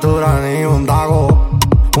no factura ni un taco.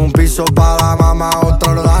 Un piso para la mamá,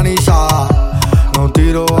 otra organizada. No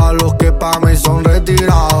tiro a los que pa' mí son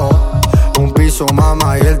retirados. Un piso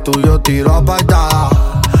mamá y el tuyo tiro apartada.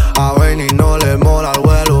 A Benny no le mola el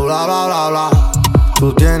vuelo, bla bla bla bla.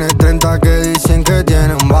 Tú tienes 30 que dicen que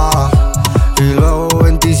tienen baja. Y luego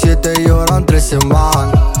 27 lloran, 3 se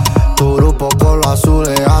van. Tu grupo con los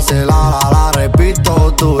azules hace la.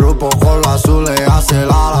 Repito, tu grupo con los azules hace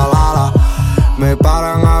la. Me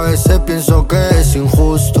paran a veces, pienso que es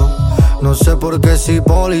injusto. No sé por qué si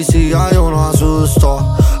policía yo no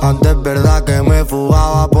asusto. Antes es verdad que me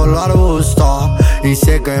fugaba por los arbustos. Y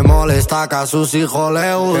sé que molesta que a sus hijos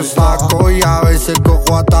les gusta. Y a veces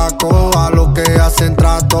cojo ataco a los que hacen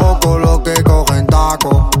trato con los que cogen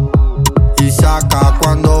taco. Y saca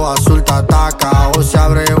cuando azul te ataca. O se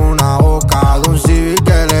abre una boca de un civil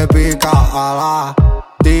que le pica a la.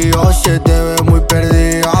 Tío, se te ve muy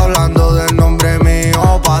perdido hablando del nombre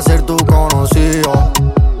mío pa' ser tu conocido.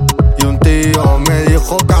 Y un tío me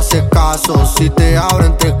dijo que haces caso si te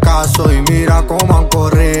abren 3 casos. Y mira cómo han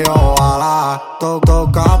corrido a la.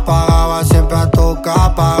 Toca, pagaba siempre a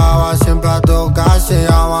tocar. Pagaba siempre a tocar, se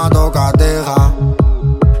llama tocateja.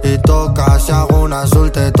 Y toca, si hago un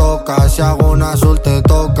azul te toca. Si hago un azul te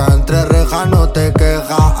toca. Entre rejas no te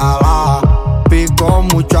quejas a la. Pico,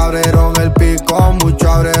 mucho abrieron el pico. Mucho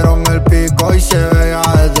abrieron el pico y se veía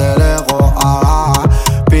desde lejos a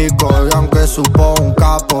la. Pico, y aunque supo un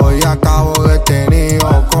capo y acabo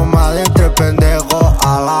detenido con más de 3 pendejos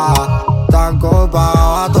a la. Taco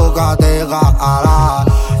pa' tocateja a la.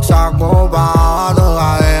 Saco pa'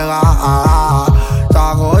 tocateja a la.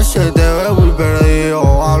 Taco, se te ve muy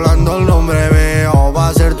perdido hablando el nombre mío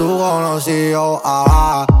pa' ser tu conocido a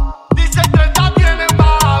la.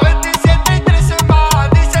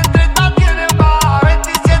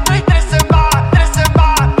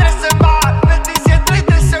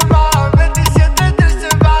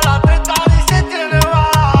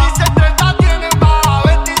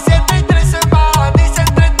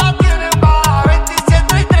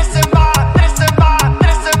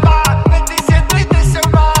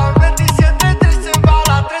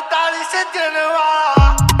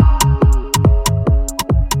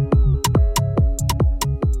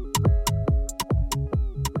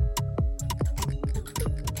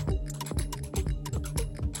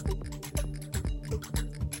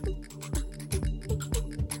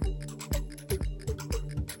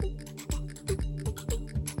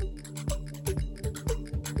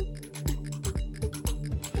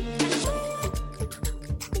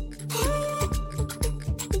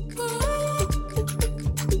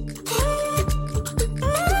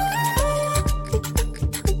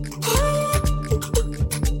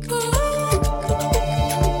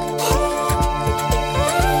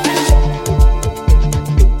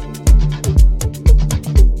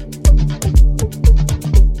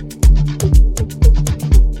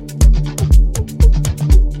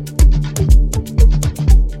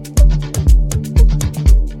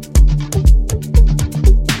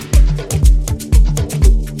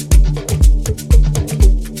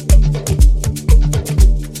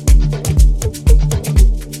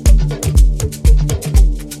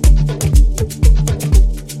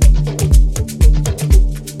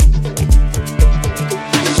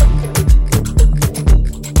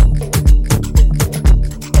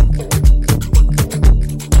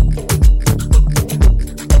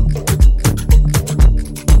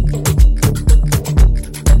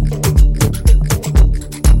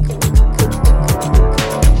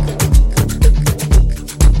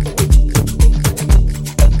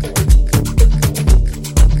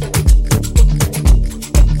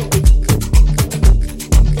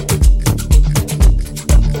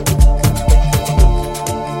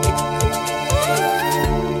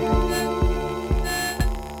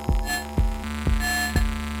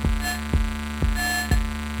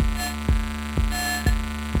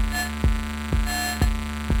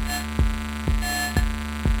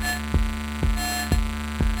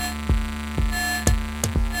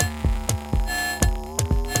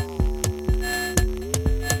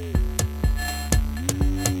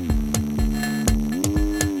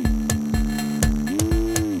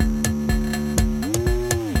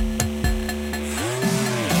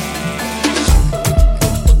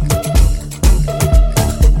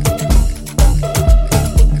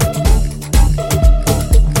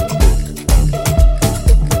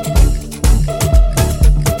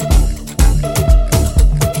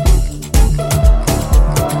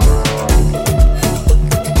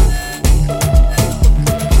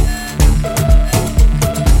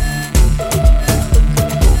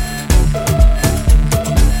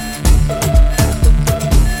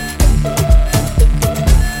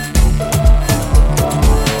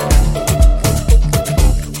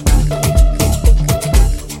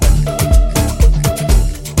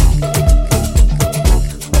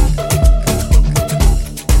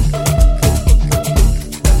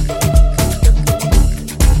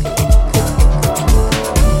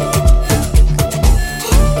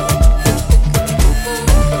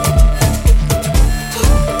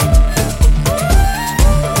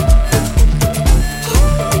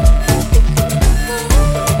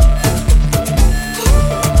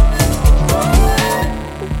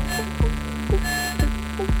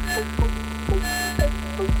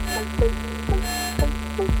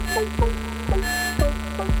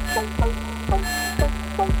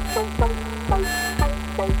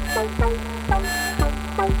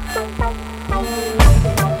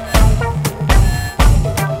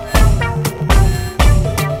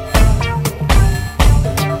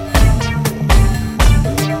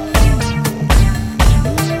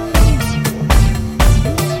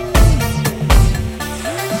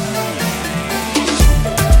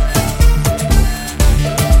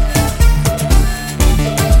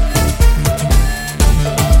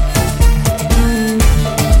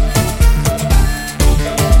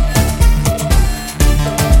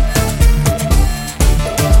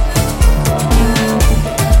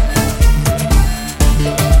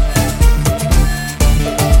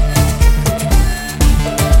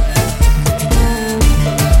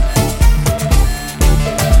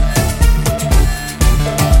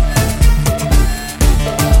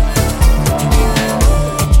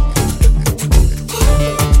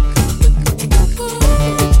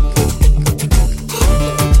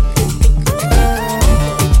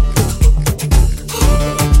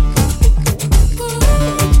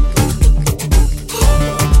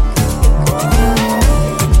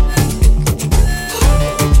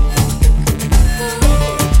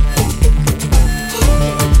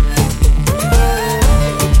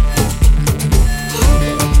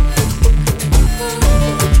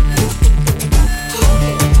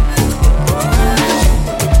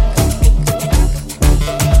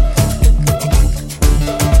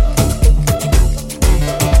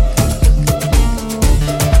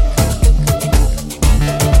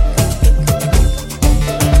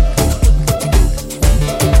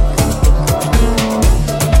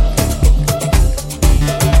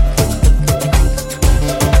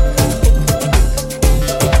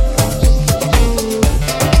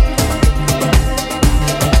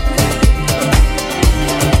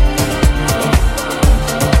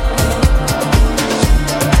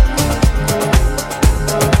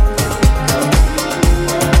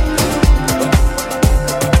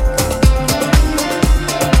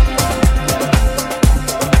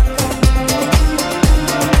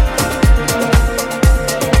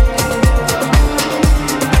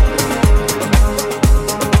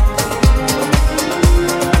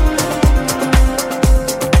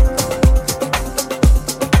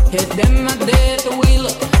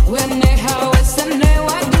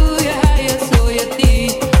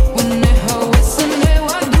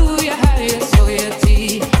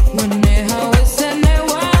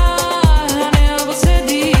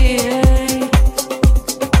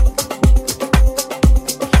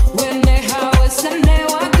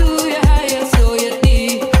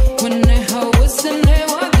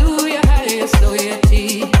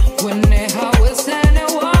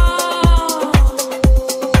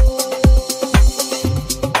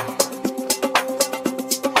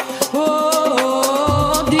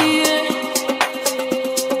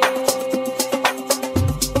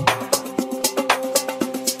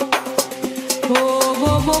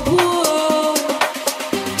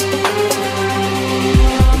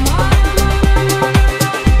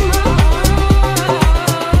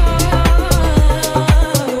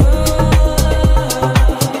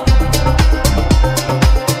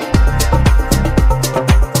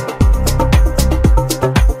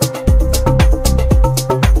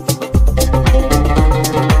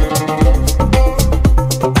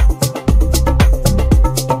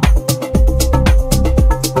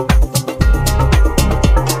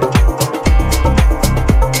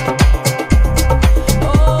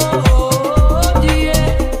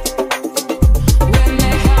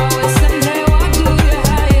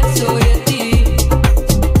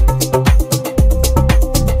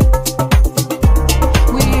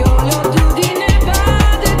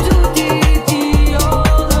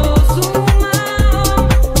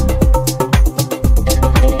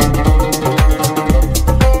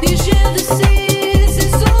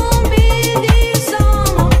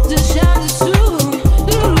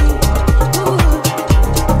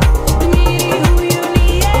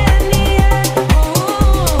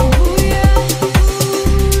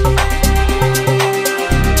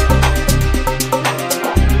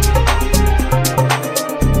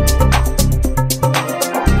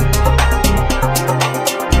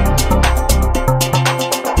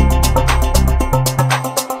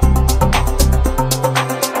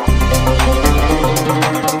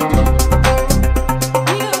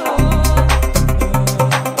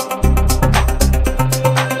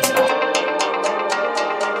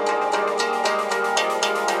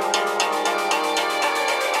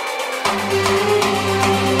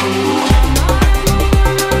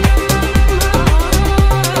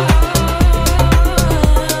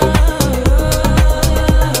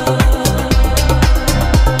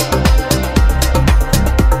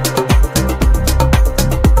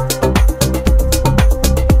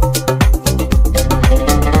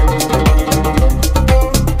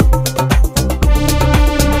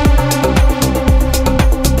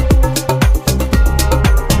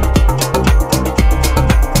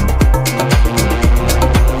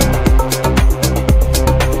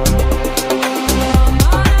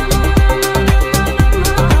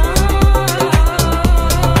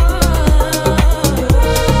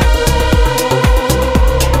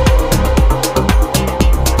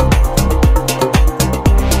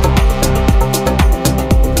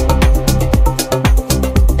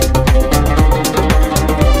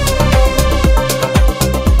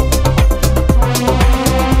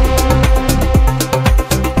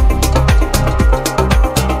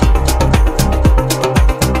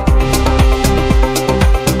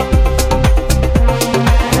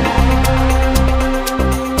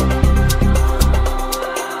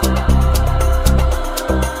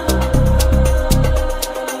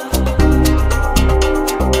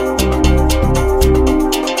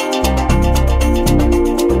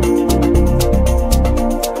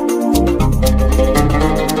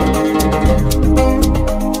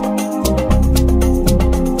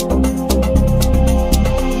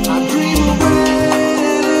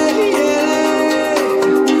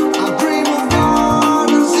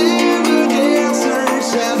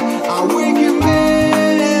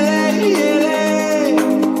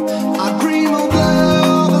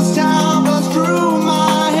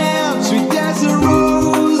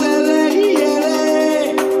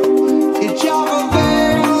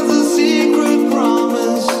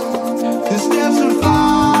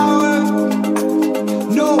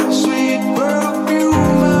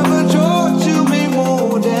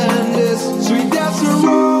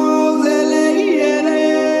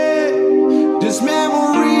 This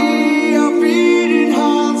memory of beating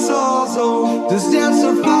hearts also. This dance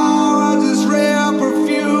of